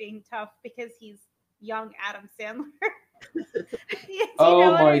Pip being tough because he's young Adam Sandler. You Oh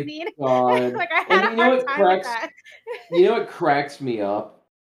know what I my mean? god! Like I And had a hard time with that. you know what cracks me up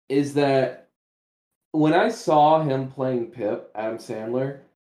is that when I saw him playing Pip, Adam Sandler,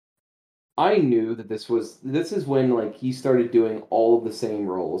 I knew that this is when like he started doing all of the same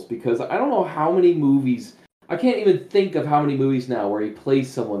roles because I don't know how many movies, I can't even think of how many movies now where he plays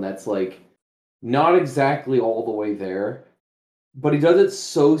someone that's like not exactly all the way there, but he does it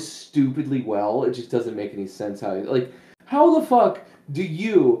so stupidly well. It just doesn't make any sense like how the fuck do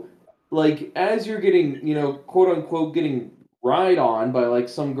you like as you're getting, quote unquote getting ride on by like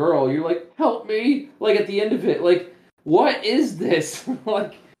some girl, you're like, "Help me." Like at the end of it, like what is this?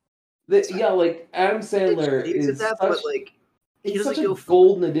 Like yeah, like Adam Sandler He's in is that, but like he it's such doesn't a go.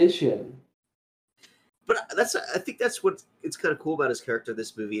 golden addition. But I think that's what it's kind of cool about his character in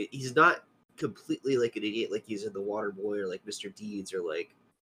this movie. He's not completely like an idiot like he's in The Waterboy or like Mr. Deeds or like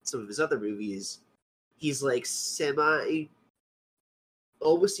some of his other movies. He's like semi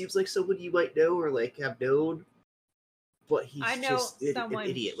almost seems like someone you might know or like have known, but he's I know just an someone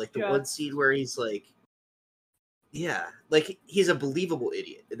idiot. Like the just- one scene where he's like, yeah, like he's a believable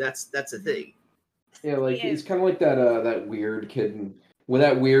idiot, and that's the thing. Yeah, like He he's is. kind of like that weird kid with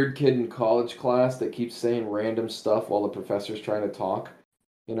that weird kid in college class that keeps saying random stuff while the professor's trying to talk,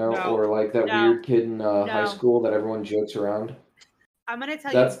 No. or like that No. weird kid in high No. school that everyone jokes around. I'm gonna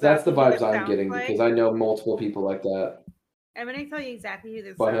tell you That's exactly the who vibes this I'm sounds getting like. because I know multiple people like that. I'm gonna tell you exactly who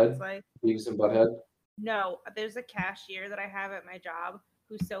this Butthead, sounds like. Beavis and Butthead. No, there's a cashier that I have at my job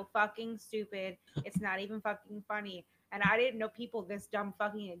who's so fucking stupid. It's not even fucking funny. And I didn't know people this dumb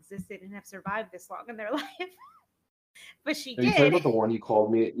fucking existed and have survived this long in their life. But she Are you talking did. about the one you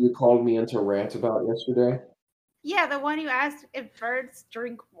called me into rant about yesterday? Yeah, the one who asked if birds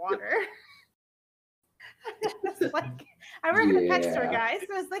drink water. Like, I work at a pet store, Yeah. guys.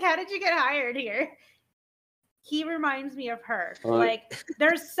 So it's like, how did you get hired here? He reminds me of her. Uh, Like,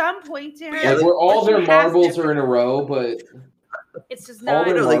 there's some point to her Yeah, Like where all where their she has marbles are in a row, but it's just all not.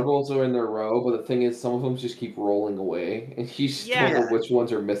 their know, like- marbles are in their row. But the thing is, some of them just keep rolling away, and you just don't know Yeah. which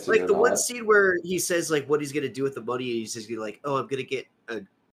ones are missing Like or the one not. scene where he says like what he's gonna do with the money, and he's just gonna like, oh, I'm gonna get a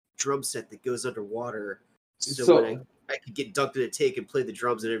drum set that goes underwater, so when I can get dunked in a tank and play the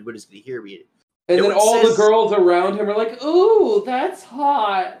drums, and everybody's gonna hear me. And No then one all the says- girls around him are like, "Ooh, that's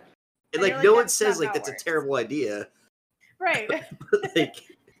hot." And And like you're like, no one "That's says not like how it that's a works." terrible idea, Right.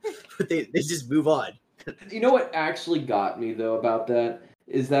 but they just move on. You know what actually got me though about that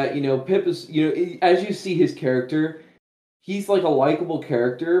is that Pip is as you see his character, he's like a likable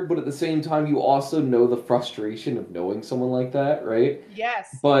character, but at the same time you also know the frustration of knowing someone like that, right?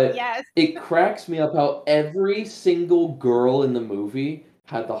 Yes. But yes. it cracks me up how every single girl in the movie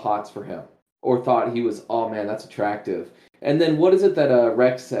had the hots for him or thought he was, oh man, that's attractive. And then what is it that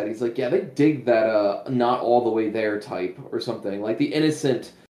Rex said? He's like, yeah, they dig that not all the way there type or something, like the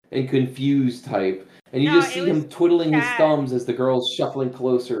innocent and confused type. And you No, just it see was him twiddling his Chaz. thumbs as the girl's shuffling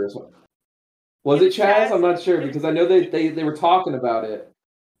closer. Was It it was Chaz? Chaz. I'm not sure It was- because I know they were talking about it.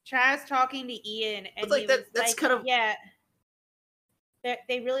 Chaz talking to Ian, and But, like, he that- was that's like, kind of- yeah.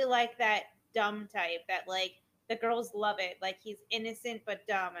 They really like that dumb type that like the girls love it. Like he's innocent but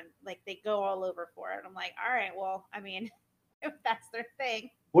dumb, and like they go all over for it. I'm like, all right, well, I mean, if that's their thing.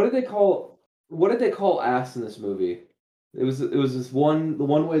 What did they call ass in this movie? It was this one the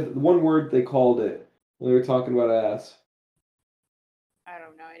one word they called it when they were talking about ass. I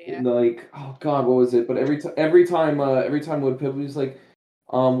don't know idea. Like, oh god, what was it? But every time when Pip was like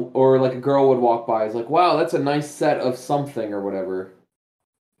or like a girl would walk by, it's like, wow, that's a nice set of something or whatever.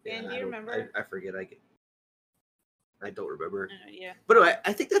 Dan, do I you don't- remember? I forget. I don't remember. Yeah. But no,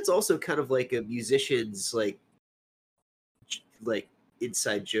 I think that's also kind of like a musician's like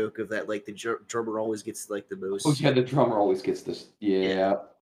inside joke of that. Like the drummer always gets like the most. Oh yeah, the drummer always gets this. Yeah.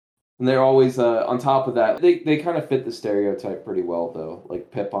 And they're always on top of that. They kind of fit the stereotype pretty well though.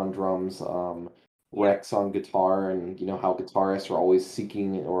 Like Pip on drums, Rex on guitar, and you know how guitarists are always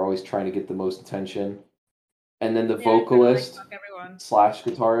seeking or always trying to get the most attention. And then the vocalist slash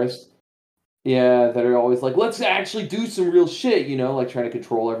guitarist. Yeah, that are always like, let's actually do some real shit, like trying to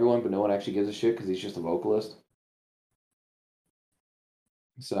control everyone, but no one actually gives a shit because he's just a vocalist.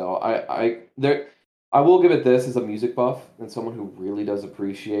 So I will give it this as a music buff and someone who really does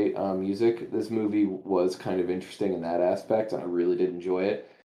appreciate music. This movie was kind of interesting in that aspect, and I really did enjoy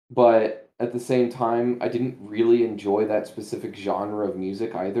it. But at the same time, I didn't really enjoy that specific genre of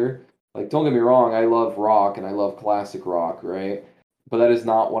music either. Like, don't get me wrong, I love rock and I love classic rock, right? But that is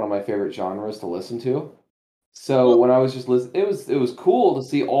not one of my favorite genres to listen to. So when I was just listening, it was cool to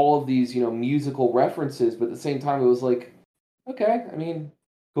see all of these, musical references, but at the same time, it was like, okay, I mean,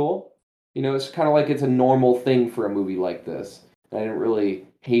 cool. It's kind of like it's a normal thing for a movie like this. I didn't really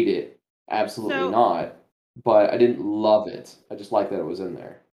hate it, absolutely So- not, but I didn't love it. I just like that it was in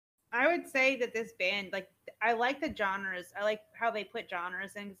there. I would say that this band, like, I like the genres. I like how they put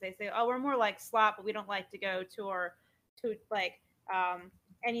genres in because they say, oh, we're more like slop, but we don't like to go to like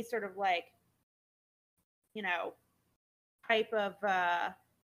any sort of like, type of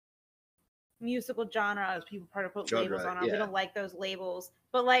musical genre as people try to put labels on them. Yeah. We don't like those labels.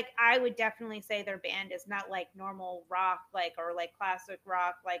 But like I would definitely say their band is not like normal rock, like or like classic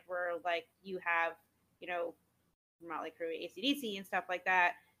rock, like where like you have, Motley Crue, AC/DC and stuff like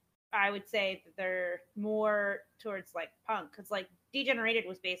that. I would say that they're more towards like punk because like Degenerated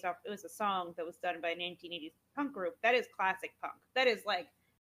was based off. It was a song that was done by a 1980s punk group. That is classic punk. That is like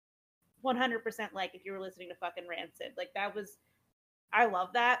 100% like if you were listening to fucking Rancid. Like that was. I love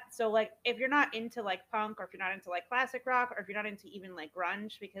that. So like if you're not into like punk or if you're not into like classic rock or if you're not into even like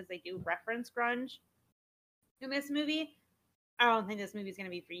grunge because they do reference grunge in this movie, I don't think this movie's going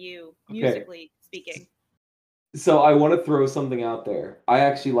to be for you musically speaking. So I want to throw something out there. I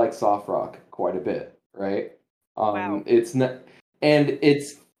actually like soft rock quite a bit, right? Wow. It's not, and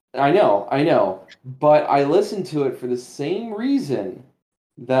it's I know, but I listen to it for the same reason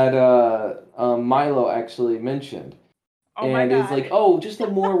that Milo actually mentioned. Oh my And it's God. like, oh, just a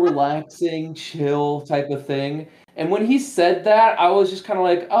more relaxing, chill type of thing. And when he said that, I was just kind of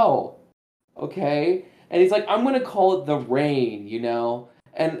like, oh, okay. And he's like, I'm gonna call it the rain,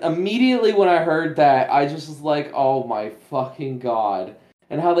 And immediately when I heard that, I just was like, oh my fucking god.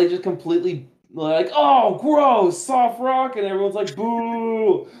 And how they just completely like, oh, gross, soft rock, and everyone's like,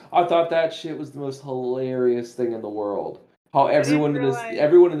 boo. I thought that shit was the most hilarious thing in the world. How everyone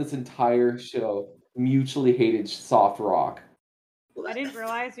in this entire show mutually hated soft rock. Well, I didn't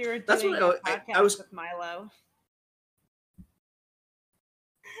realize you were That's doing what a podcast I was- with Milo.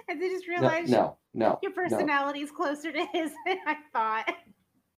 And they just No, realized no. your personality is closer to his than I thought.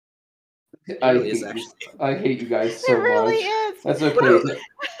 It I really is hate you. actually. I hate you guys It so really much. is. That's But okay.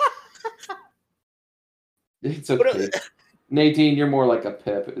 It's okay. Nadine, you're more like a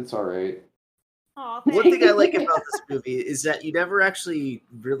Pip. It's all right. Oh, one thing I like thanks. about this movie is that you never actually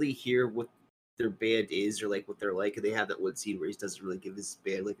really hear what their band is or like what they're like, and they have that one scene where he doesn't really give his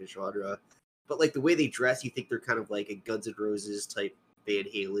band like a genre. But like the way they dress, you think they're kind of like a Guns N' Roses type Van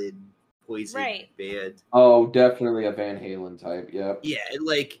Halen Poison Right. band. Oh, definitely a Van Halen type. Yep. Yeah, and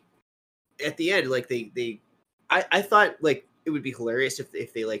like at the end, like I thought like it would be hilarious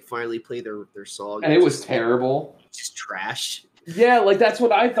if they like finally play their song And and it was just terrible. just trash. Yeah, like that's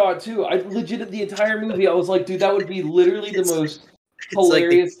what I thought too. I legit the entire movie. I was like, dude, that would be literally the It's most it's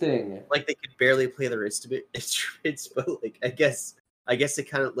hilarious thing. like they could barely play their instruments, but like I guess it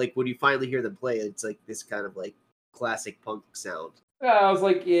kind of like when you finally hear them play, it's like this kind of like classic punk sound. Yeah, I was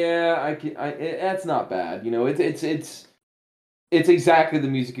like, yeah, that's not bad. You know, it's exactly the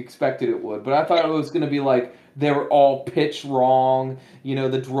music expected it would. But I thought it was gonna be like they were all pitched wrong. You know,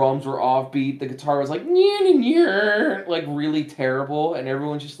 the drums were offbeat. The guitar was like like really terrible, and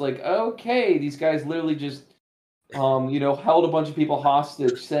everyone's just like, okay, these guys literally just held a bunch of people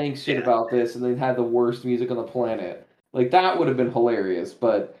hostage, saying shit Yeah, about this, and they had the worst music on the planet. Like that would have been hilarious.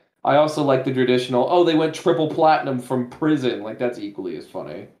 But I also like the traditional. Oh, they went triple platinum from prison. Like that's equally as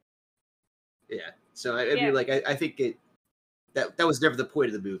funny. yeah. So I Yeah. mean, like I think that was never the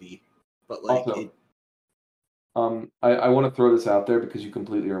point of the movie, but like Also, I want to throw this out there because you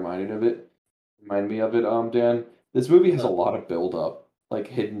completely remind me of it, Dan. This movie has a uh, lot of build up, like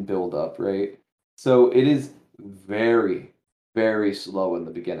hidden build up, right? So it is very, very slow in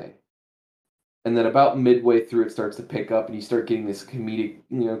the beginning. And then about midway through it starts to pick up and you start getting this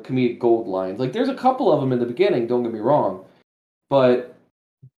comedic gold lines. Like there's a couple of them in the beginning, don't get me wrong, but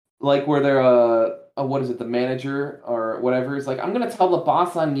like where they're what is it, the manager or whatever is like, I'm gonna tell the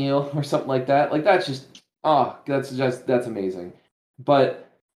boss on you or something like that. Like that's just that's amazing. But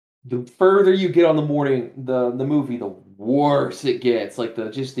the further you get on the movie, the worse it gets. Like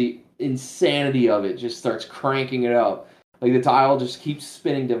the insanity of it just starts cranking it up. Like the dial just keeps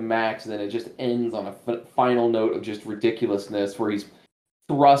spinning to max, and then it just ends on a final note of just ridiculousness, where he's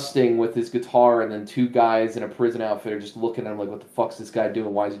thrusting with his guitar, and then two guys in a prison outfit are just looking at him like, "What the fuck's this guy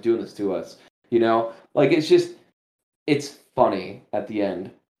doing? Why is he doing this to us?" You know, like it's funny at the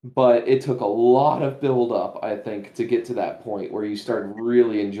end, but it took a lot of build up, I think, to get to that point where you start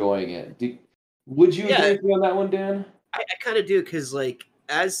really enjoying it. Would you agree yeah, with me on that one, Dan? I kind of do because like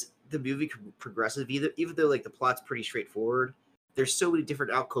as the movie progresses, even though like the plot's pretty straightforward, there's so many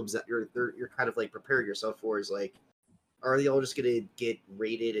different outcomes that you're kind of like preparing yourself for. Is like, are they all just gonna get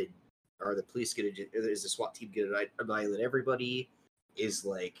raided, and are the police gonna? Is the SWAT team gonna annihilate everybody? Is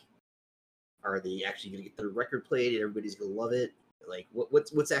like, are they actually gonna get their record played and everybody's gonna love it? Like,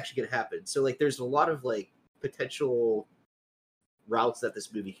 what's actually gonna happen? So like, there's a lot of like potential routes that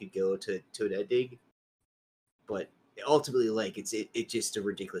this movie could go to an ending, but ultimately, like, it's just a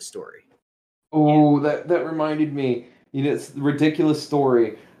ridiculous story. Oh, that reminded me. You know, it's a ridiculous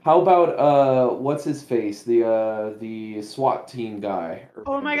story. How about what's his face? The SWAT team guy.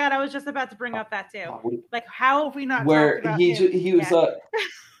 Oh my god, I was just about to bring up that too. What Like, how have we not talked where about him? he was Yeah.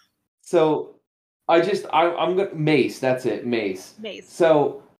 so I'm gonna Mace, that's it, Mace. Mace.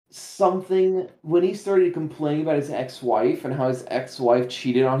 So something when he started complaining about his ex-wife and how his ex-wife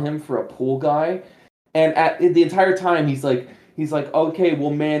cheated on him for a pool guy, and at the entire time he's like, okay, we'll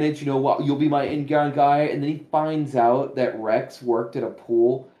manage, you know what, you'll be my in-ground guy, and then he finds out that Rex worked at a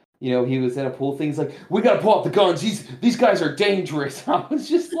pool. You know, he was in a pool thing. He's like, we gotta pull out the guns. These guys are dangerous. I was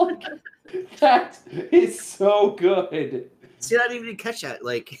just like, that is so good. See, I didn't even catch that.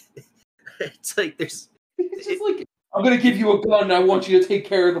 Like, it's like there's It's just like, I'm gonna give you a gun and I want you to take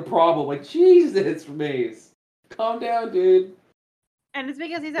care of the problem. Like, Jesus, Mace. Calm down, dude. And it's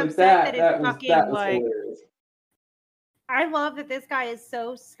because he's Like upset that that it's fucking that was like. hilarious. I love that this guy is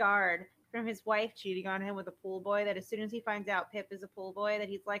so scarred from his wife cheating on him with a pool boy that as soon as he finds out Pip is a pool boy, that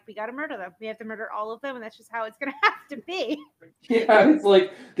he's like, we gotta murder them. We have to murder all of them, and that's just how it's gonna have to be. Yeah, it's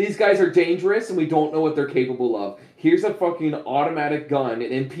like these guys are dangerous and we don't know what they're capable of. Here's a fucking automatic gun,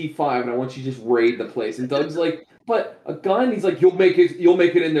 an MP5, and I want you to just raid the place. And Doug's like, but a gun? He's like, you'll make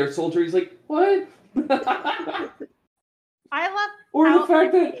it in there, soldier. He's like, what? I love Or the how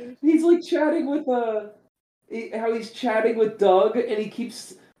fact that he's like chatting with how he's chatting with Doug and he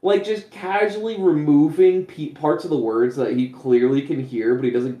keeps like just casually removing parts of the words that he clearly can hear but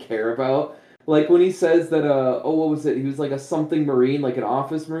he doesn't care about. Like when he says that what was it? He was like a something marine, like an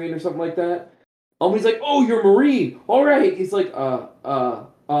office marine or something like that. He's like, "Oh, you're a marine. All right." He's like,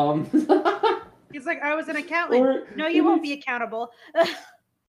 He's like, I was an accountant. Or No, you won't be accountable.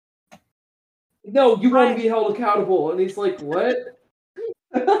 No, you want to be held accountable, and he's like, what?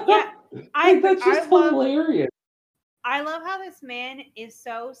 Yeah, Like, that's just hilarious. I love how this man is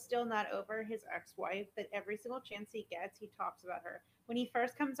so still not over his ex-wife that every single chance he gets, he talks about her. When he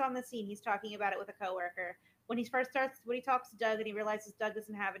first comes on the scene, he's talking about it with a coworker. When he talks to Doug and he realizes Doug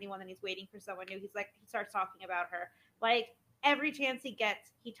doesn't have anyone and he's waiting for someone new, he starts talking about her. Like every chance he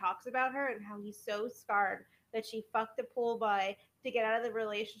gets, he talks about her and how he's so scarred that she fucked a pool boy to get out of the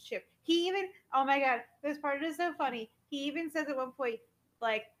relationship. He even, oh my god, this part is so funny. He even says at one point,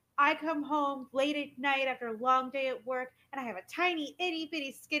 like, I come home late at night after a long day at work and I have a tiny itty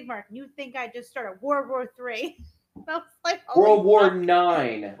bitty skid mark and you think I just started World War III. I was like, World War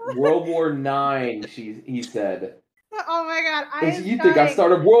IX. World War IX, he said. Oh my god, you think I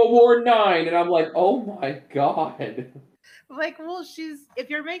started World War IX, and I'm like, oh my god. Like, well, if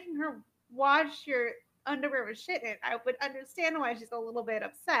you're making her wash your underwear with shit in it, I would understand why she's a little bit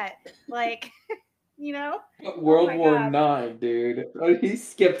upset. Like, you know? World War IX, dude. He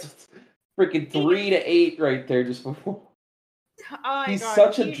skipped freaking 3 to 8 right there just before. Oh my He's god.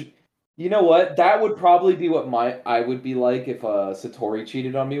 such a. You know what? That would probably be what I would be like if Satori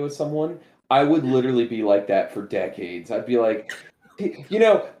cheated on me with someone. I would literally be like that for decades. I'd be like,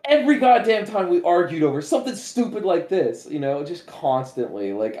 every goddamn time we argued over something stupid like this, just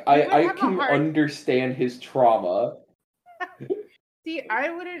constantly. Like I can understand his trauma. See, I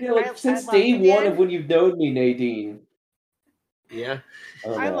wouldn't. Yeah, like since day one of when you've known me, Nadine. Yeah.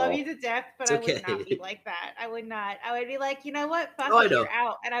 I love you to death, but I would not be like that. I would not. I would be like, you know what? Fuck it, you're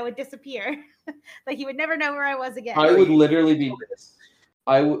out, and I would disappear. Like you would never know where I was again. I would literally be.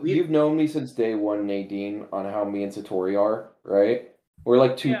 You've known me since day one, Nadine, on how me and Satori are, right? We're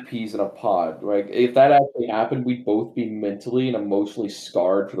like two peas in a pod. Like if that actually happened, we'd both be mentally and emotionally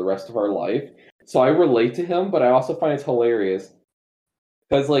scarred for the rest of our life. So I relate to him, but I also find it hilarious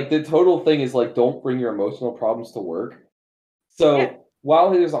because like the total thing is like, don't bring your emotional problems to work. So while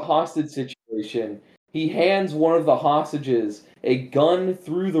there's a hostage situation, he hands one of the hostages a gun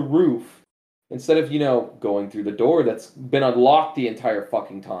through the roof instead of, going through the door that's been unlocked the entire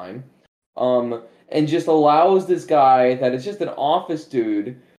fucking time. And just allows this guy that is just an office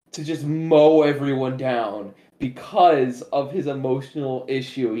dude to just mow everyone down because of his emotional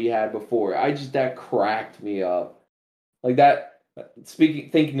issue he had before. That cracked me up. Like that,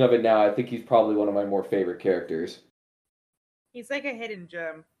 thinking of it now, I think he's probably one of my more favorite characters. He's like a hidden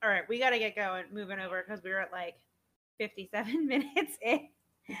gem. All right, we got to get going, moving over because we were at like 57 minutes in.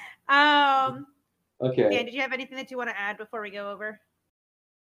 Okay. Dan, did you have anything that you want to add before we go over?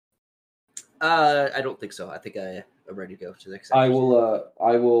 I don't think so. I think I'm ready to go to the next. I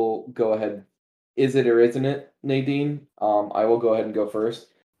will go ahead. Is it or isn't it, Nadine? I will go ahead and go first.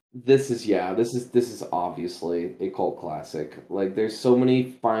 This is obviously a cult classic. Like, there's so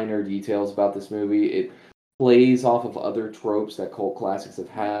many finer details about this movie. It plays off of other tropes that cult classics have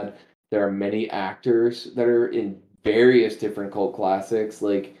had. There are many actors that are in various different cult classics.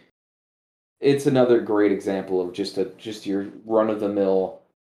 Like, it's another great example of just your run of the mill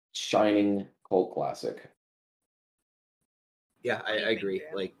shining cult classic. Yeah, I agree.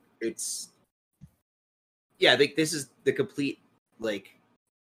 Like I think this is the complete like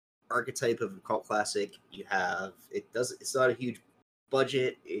archetype of a cult classic. It's not a huge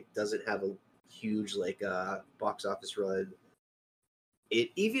budget. It doesn't have a huge box office run. It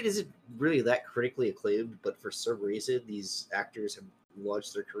even isn't really that critically acclaimed, but for some reason these actors have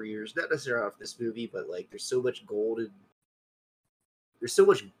launched their careers, not necessarily off this movie, but like there's so much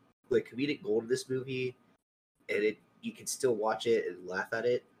like comedic gold in this movie, and you can still watch it and laugh at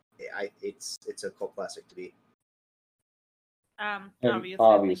it. It's a cult classic to me.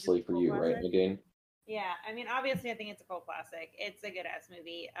 Obviously for you, right, Nadine? Yeah, I mean, obviously, I think it's a cult classic. It's a good ass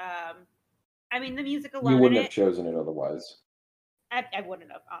movie. I mean, the music alone. You wouldn't have chosen it otherwise. I wouldn't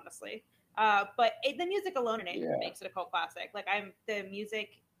have, honestly. But the music alone in it makes it a cult classic. Like the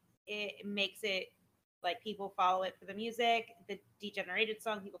music, it makes it like people follow it for the music. The Degenerated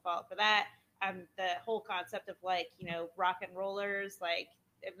song, people follow it for that. The whole concept of rock and rollers, like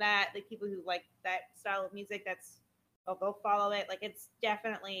that, like people who like that style of music, they'll follow it. Like it's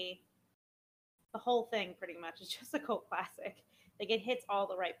definitely the whole thing. Pretty much, it's just a cult classic. Like it hits all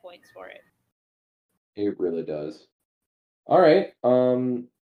the right points for it. It really does. All right.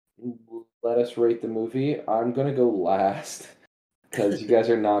 Let us rate the movie. I'm gonna go last because you guys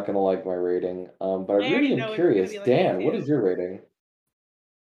are not gonna like my rating. But I really am curious. Dan, what is your rating?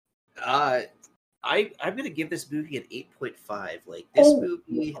 I'm gonna give this movie an 8.5. Like this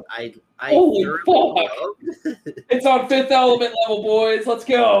movie, I Holy thoroughly fuck! loved. It's on Fifth Element level, boys. Let's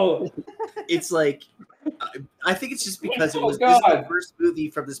go. It's like I think it's just because Oh this is the God. first movie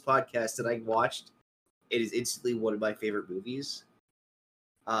from this podcast that I watched. It is instantly one of my favorite movies.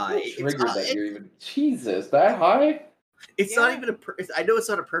 What triggered that you're even Jesus that high? It's Yeah. not even I know it's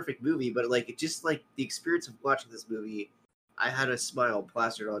not a perfect movie, but like it just like the experience of watching this movie, I had a smile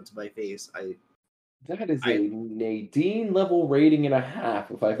plastered onto my face. That is a Nadine level rating and a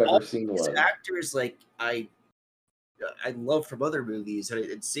half if I've All ever seen these one. actors like I love from other movies,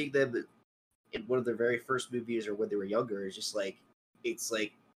 and seeing them in one of their very first movies or when they were younger is just like it's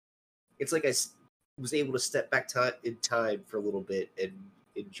like I was able to step back in time for a little bit and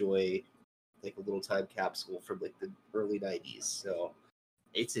enjoy like a little time capsule from like the early 90s. So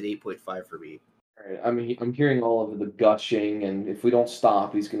it's an 8.5 for me. All right, I'm hearing all of the gushing, and if we don't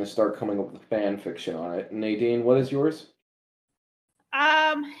stop, he's going to start coming up with fan fiction on it. Nadine, what is yours?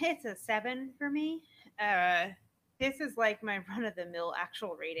 It's a 7 for me. This is like my run of the mill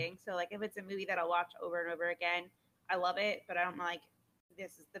actual rating. So like if it's a movie that I'll watch over and over again, I love it, but I don't like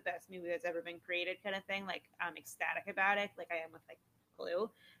this is the best movie that's ever been created kind of thing. Like I'm ecstatic about it, like I am with like Clue.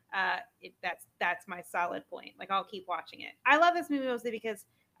 That's my solid point. Like I'll keep watching it. I love this movie mostly because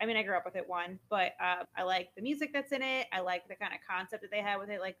I mean I grew up with it but I like the music that's in it. I like the kind of concept that they had with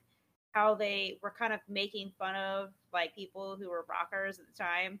it, like how they were kind of making fun of like people who were rockers at the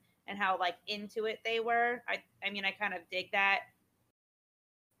time and how like into it they were. I mean I kind of dig that.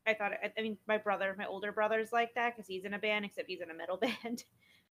 I mean my older brother's like that because he's in a band, except he's in a metal band.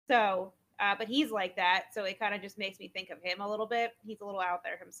 So but he's like that, so it kind of just makes me think of him a little bit. He's a little out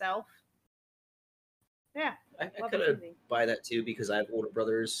there himself. Yeah, I love kind this of movie. buy that too because I have older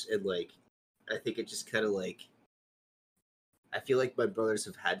brothers, and like I think it just kind of like I feel like my brothers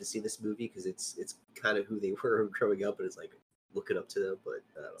have had to see this movie because it's kind of who they were growing up, and it's like looking up to them. But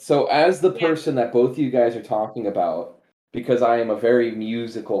I don't know. So, as the Yeah. person that both of you guys are talking about, because I am a very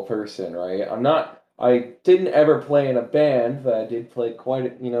musical person, right? I didn't ever play in a band, but I did play quite,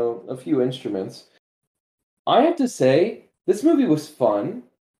 a few instruments. I have to say, this movie was fun,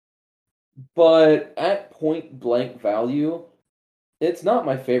 but at point blank value, it's not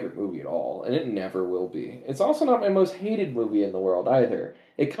my favorite movie at all, and it never will be. It's also not my most hated movie in the world either.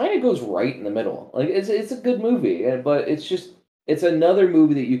 It kind of goes right in the middle. Like it's a good movie, but it's another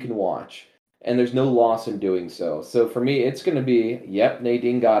movie that you can watch, and there's no loss in doing so. So for me, it's going to be, yep,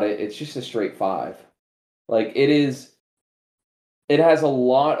 Nadine got it. It's just a straight 5. Like it has a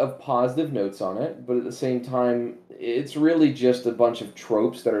lot of positive notes on it, but at the same time, it's really just a bunch of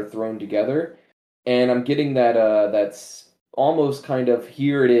tropes that are thrown together. And I'm getting that's almost kind of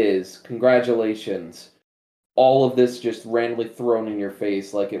here it is, congratulations. All of this just randomly thrown in your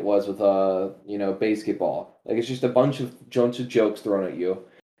face like it was with basketball. Like it's just a bunch of jokes thrown at you.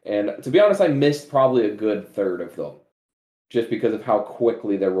 And to be honest, I missed probably a good third of them just because of how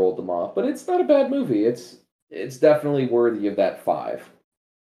quickly they rolled them off. But it's not a bad movie. It's definitely worthy of that 5.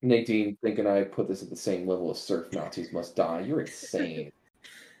 Nadine thinking I put this at the same level as Surf Nazis Must Die. You're insane.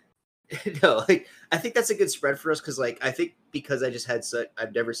 No, like I think that's a good spread for us because like I think because I just had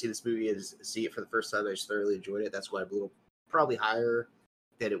I've never seen this movie and see it for the first time. I just thoroughly enjoyed it. That's why I'm a little probably higher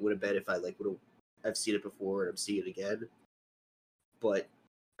than it would have been if I like would have I've seen it before and I'm seeing it again. But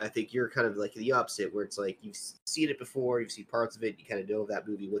I think you're kind of like the opposite, where it's like you've seen it before, you've seen parts of it, you kind of know that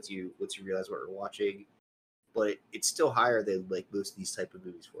movie once you realize what you're watching. But it's still higher than like most of these type of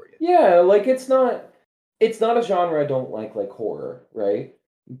movies for you. Yeah, like it's not a genre I don't like horror, right?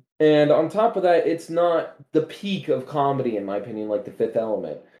 And on top of that, it's not the peak of comedy in my opinion, like The Fifth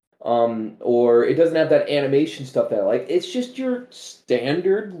Element. Or it doesn't have that animation stuff that I like. It's just your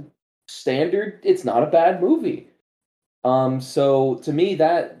standard. It's not a bad movie. So to me,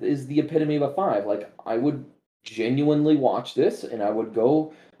 that is the epitome of a 5. Like I would genuinely watch this, and I would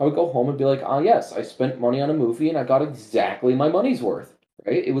go home and be like, ah, yes, I spent money on a movie, and I got exactly my money's worth.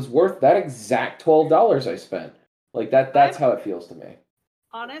 Right? It was worth that exact $12 I spent. Like that. That's how it feels to me.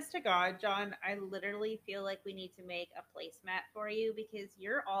 Honest to God, John, I literally feel like we need to make a placemat for you because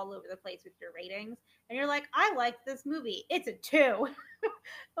you're all over the place with your ratings, and you're like, I like this movie. It's a 2.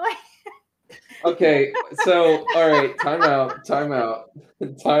 Like, Okay, so all right, time out.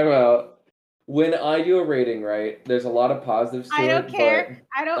 When I do a rating, right, there's a lot of positives to I don't it, care.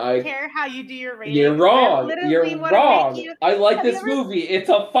 but I don't care how you do your ratings. you're I wrong. literally You're wanna make wrong. you. I like Have you this ever- movie. It's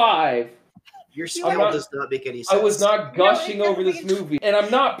a 5. Your I'm scale not- does not make any sense. I was not No, it gushing doesn't over this make movie, and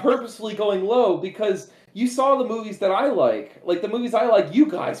I'm not purposefully going low because you saw the movies that I like. Like the movies I like, you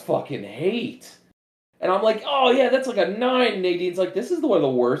guys fucking hate. And I'm like, oh yeah, that's like a 9. Nadine's like, this is one of the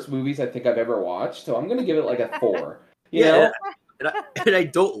worst movies I think I've ever watched, so I'm gonna give it like a 4. You Yeah, know? and I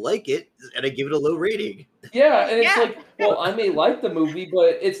don't like it, and I give it a low rating. Yeah, and it's Yeah. like, well, I may like the movie,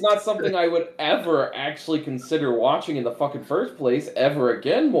 but it's not something I would ever actually consider watching in the fucking first place ever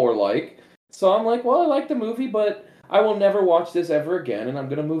again, more like. So I'm like, well, I like the movie, but I will never watch this ever again, and I'm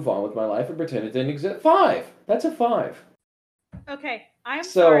gonna move on with my life and pretend it didn't exist. 5. That's a 5. Okay, I'm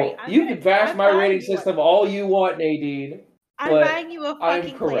sorry. So you can bash I'm my buying rating you system all you want, Nadine, I'm but buying you a I'm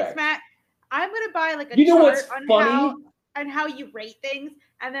fucking correct. placemat. I'm gonna buy like a You know what's chart on funny? how you rate things,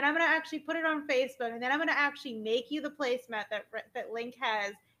 and then I'm gonna actually put it on Facebook, and then I'm gonna actually make you the placemat that Link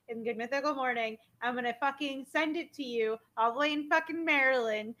has in Good Mythical Morning. I'm gonna fucking send it to you all the way in fucking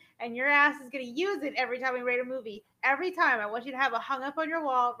Maryland, and your ass is gonna use it every time we rate a movie. Every time, I want you to have it hung up on your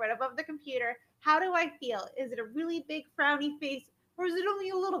wall, right above the computer. How do I feel? Is it a really big frowny face, or is it only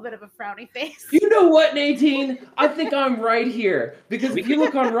a little bit of a frowny face? You know what, Nadine? I think I'm right here because We if you could-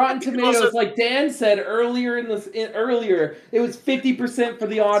 look on Rotten we could Tomatoes, also- like Dan said earlier earlier, it was 50% for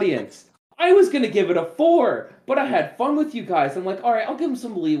the audience. I was gonna give it a 4, but I had fun with you guys. I'm like, all right, I'll give him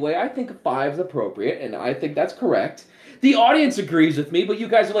some leeway. I think a 5 is appropriate, and I think that's correct. The audience agrees with me, but you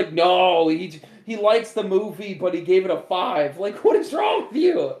guys are like, no, he likes the movie, but he gave it a 5. Like, what is wrong with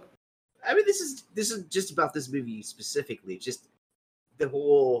you? I mean, this is just about this movie specifically. Just the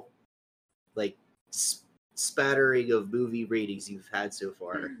whole like spattering of movie ratings you've had so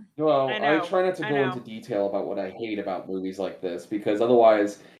far. Well, I I know, try not to I go know. into detail about what I hate about movies like this because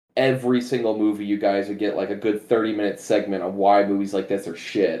otherwise, every single movie you guys would get like a good 30-minute segment of why movies like this are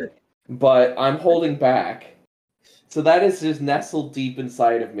shit. But I'm holding back. So that is just nestled deep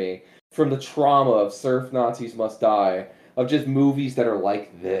inside of me from the trauma of Surf Nazis Must Die, of just movies that are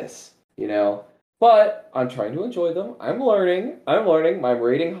like this, you know? But I'm trying to enjoy them. I'm learning. I'm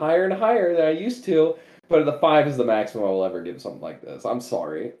rating higher and higher than I used to. But the 5 is the maximum I will ever give something like this. I'm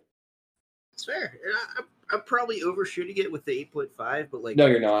sorry. It's fair. And I'm probably overshooting it with the 8.5, but like No,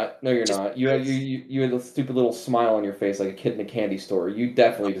 you're not. No, you're just not. You had you had a stupid little smile on your face like a kid in a candy store. You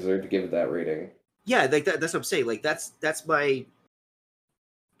definitely deserve to give it that rating. yeah, like that's what I'm saying. Like that's my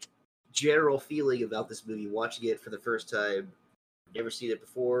general feeling about this movie. Watching it for the first time, never seen it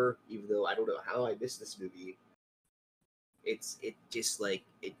before. Even though I don't know how I missed this movie, it just like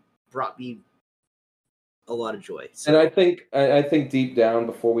it brought me a lot of joy. So And I think deep down,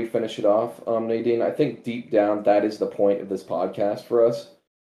 before we finish it off, Nadine, I think deep down that is the point of this podcast for us,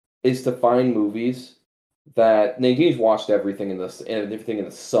 is to find movies that Nadine's watched everything in this and everything in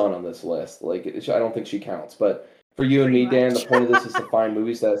the sun on this list. Like I don't think she counts, but for you and Pretty me, Dan, the much. point of this is to find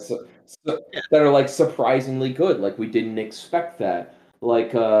movies yeah, that are like surprisingly good. Like we didn't expect that.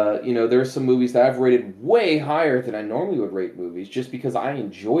 Like there's some movies that I've rated way higher than I normally would rate movies, just because I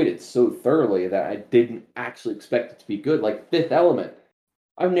enjoyed it so thoroughly that I didn't actually expect it to be good. Like Fifth Element,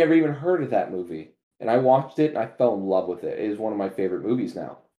 I've never even heard of that movie, and I watched it and I fell in love with it. It is one of my favorite movies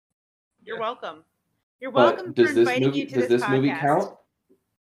now. You're welcome. You're But welcome for inviting you to does this this movie podcast. count?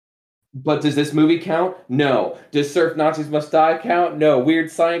 But does this movie count? No. Does Surf Nazis Must Die count? No. Weird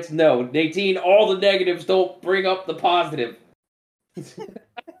Science? No. Nadine, all the negatives don't bring up the positive.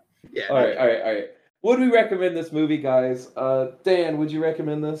 yeah. All right. Would we recommend this movie, guys? Dan, would you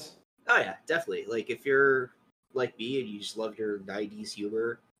recommend this? Oh yeah, definitely. Like if you're like me and you just love your '90s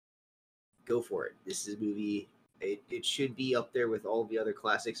humor, go for it. This is a movie. It should be up there with all the other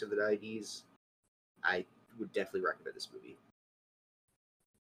classics of the '90s. I would definitely recommend this movie.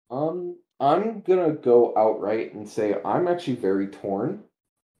 I'm gonna go outright and say I'm actually very torn.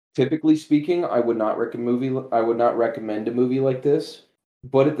 Typically speaking, I would not recommend a movie like this.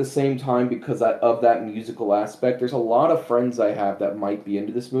 But at the same time, because of that musical aspect, there's a lot of friends I have that might be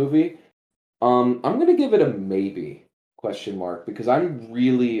into this movie. I'm gonna give it a maybe question mark because I'm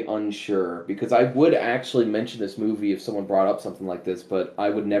really unsure because I would actually mention this movie if someone brought up something like this, but I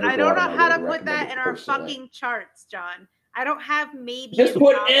would never I go don't out of know my how way to to put recommend that it in our personally. fucking charts, John. I don't have maybe. Just in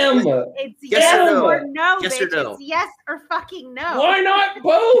put options. M. It's Yes yes or no? or no, Yes bitch. or no? It's yes or fucking no. Why not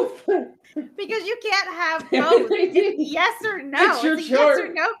both? Because you can't have both. It's yes or no. It's your a chart. yes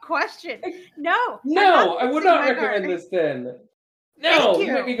or no question. No. No, I would not my recommend card. this then. Thank No, you.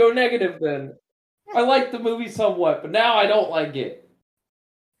 you make me go negative then. I like the movie somewhat, but now I don't like it.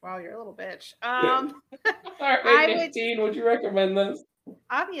 Wow, you're a little bitch. All right, I would- Nadine, would you recommend this?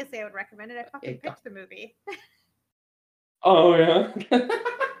 Obviously, I would recommend it. I fucking picked the movie. Oh yeah.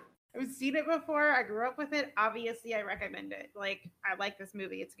 I've seen it before. I grew up with it. Obviously, I recommend it. Like, I like this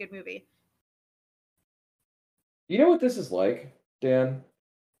movie. It's a good movie. You know what this is like, Dan?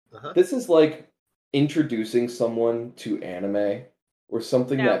 Uh-huh. This is like introducing someone to anime. or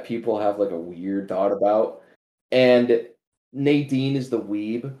something No. that people have like a weird thought about. And Nadine is the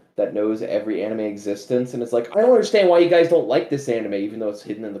weeb that knows every anime existence, and it's like, I don't understand why you guys don't like this anime, even though it's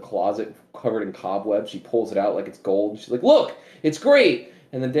hidden in the closet, covered in cobwebs. She pulls it out like it's gold. She's like, look, it's great.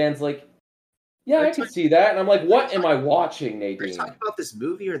 And then Dan's like, yeah, I can see that. And I'm like, what am I watching, Are you Nadine? talking about this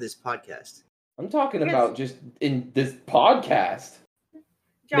movie or this podcast? I'm talking Because- about just in this podcast.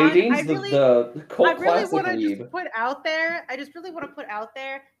 John, Nadine's the cult I really classic want to weeb. just put out there. I just really want to put out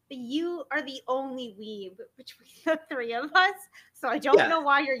there that you are the only weeb between the three of us. So I don't know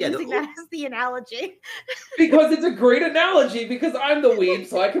why you're using that as the analogy. Because it's a great analogy, because I'm the weeb,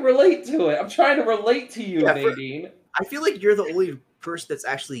 so I can relate to it. I'm trying to relate to you, Nadine. I feel like you're the only person that's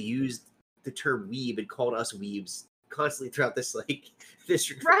actually used the term weeb and called us weebs constantly throughout this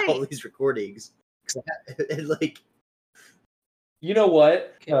all these recordings. And like, you know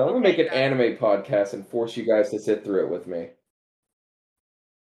what? Okay, I'm gonna make an anime podcast and force you guys to sit through it with me.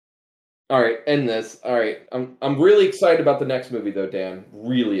 All right, end this. All right, I'm really excited about the next movie, though, Dan.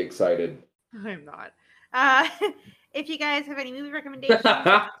 Really excited. I'm not. If you guys have any movie recommendations,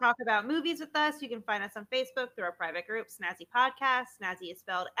 talk about movies with us, you can find us on Facebook through our private group, Snazzy Podcast. Snazzy is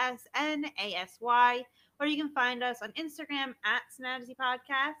spelled SNASY. Or you can find us on Instagram at Snazzy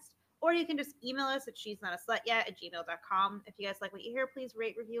Podcast. Or you can just email us at she's not a slut yet at gmail.com. If you guys like what you hear, please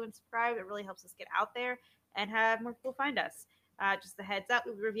rate, review, and subscribe. It really helps us get out there and have more people find us. Just a heads up,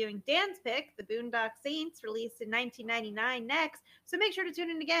 we'll be reviewing Dan's pick, The Boondock Saints, released in 1999 next. So make sure to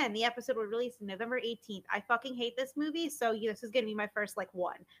tune in again. The episode will release on November 18th. I fucking hate this movie, so this is going to be my first,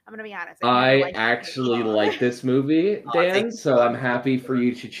 one. I'm going to be honest. I actually like this movie, Dan, so I'm happy for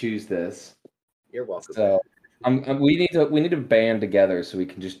you to choose this. You're welcome. So we need to band together so we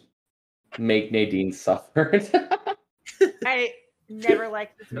can just make Nadine suffer. I never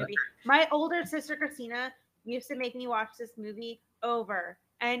liked this movie. My older sister, Christina, used to make me watch this movie over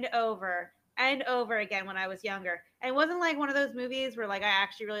and over and over again when I was younger. And it wasn't like one of those movies where I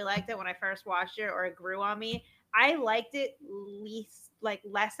actually really liked it when I first watched it or it grew on me. I liked it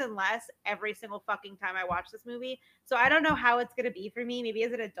less and less every single fucking time I watched this movie. So I don't know how it's going to be for me. Maybe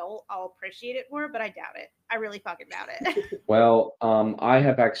as an adult, I'll appreciate it more, but I doubt it. I really fucking doubt it. Well, I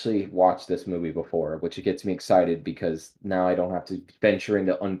have actually watched this movie before, which gets me excited because now I don't have to venture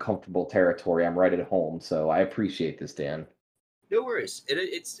into uncomfortable territory. I'm right at home, so I appreciate this, Dan. No worries.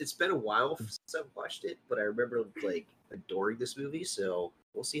 It's been a while since I've watched it, but I remember adoring this movie. So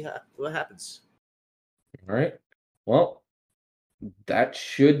we'll see what happens. All right. Well, that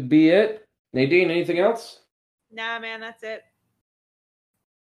should be it. Nadine, anything else? Nah, man, that's it.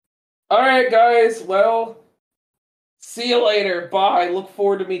 All right, guys. Well, see you later. Bye. Look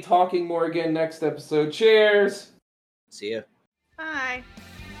forward to me talking more again next episode. Cheers. See ya. Bye.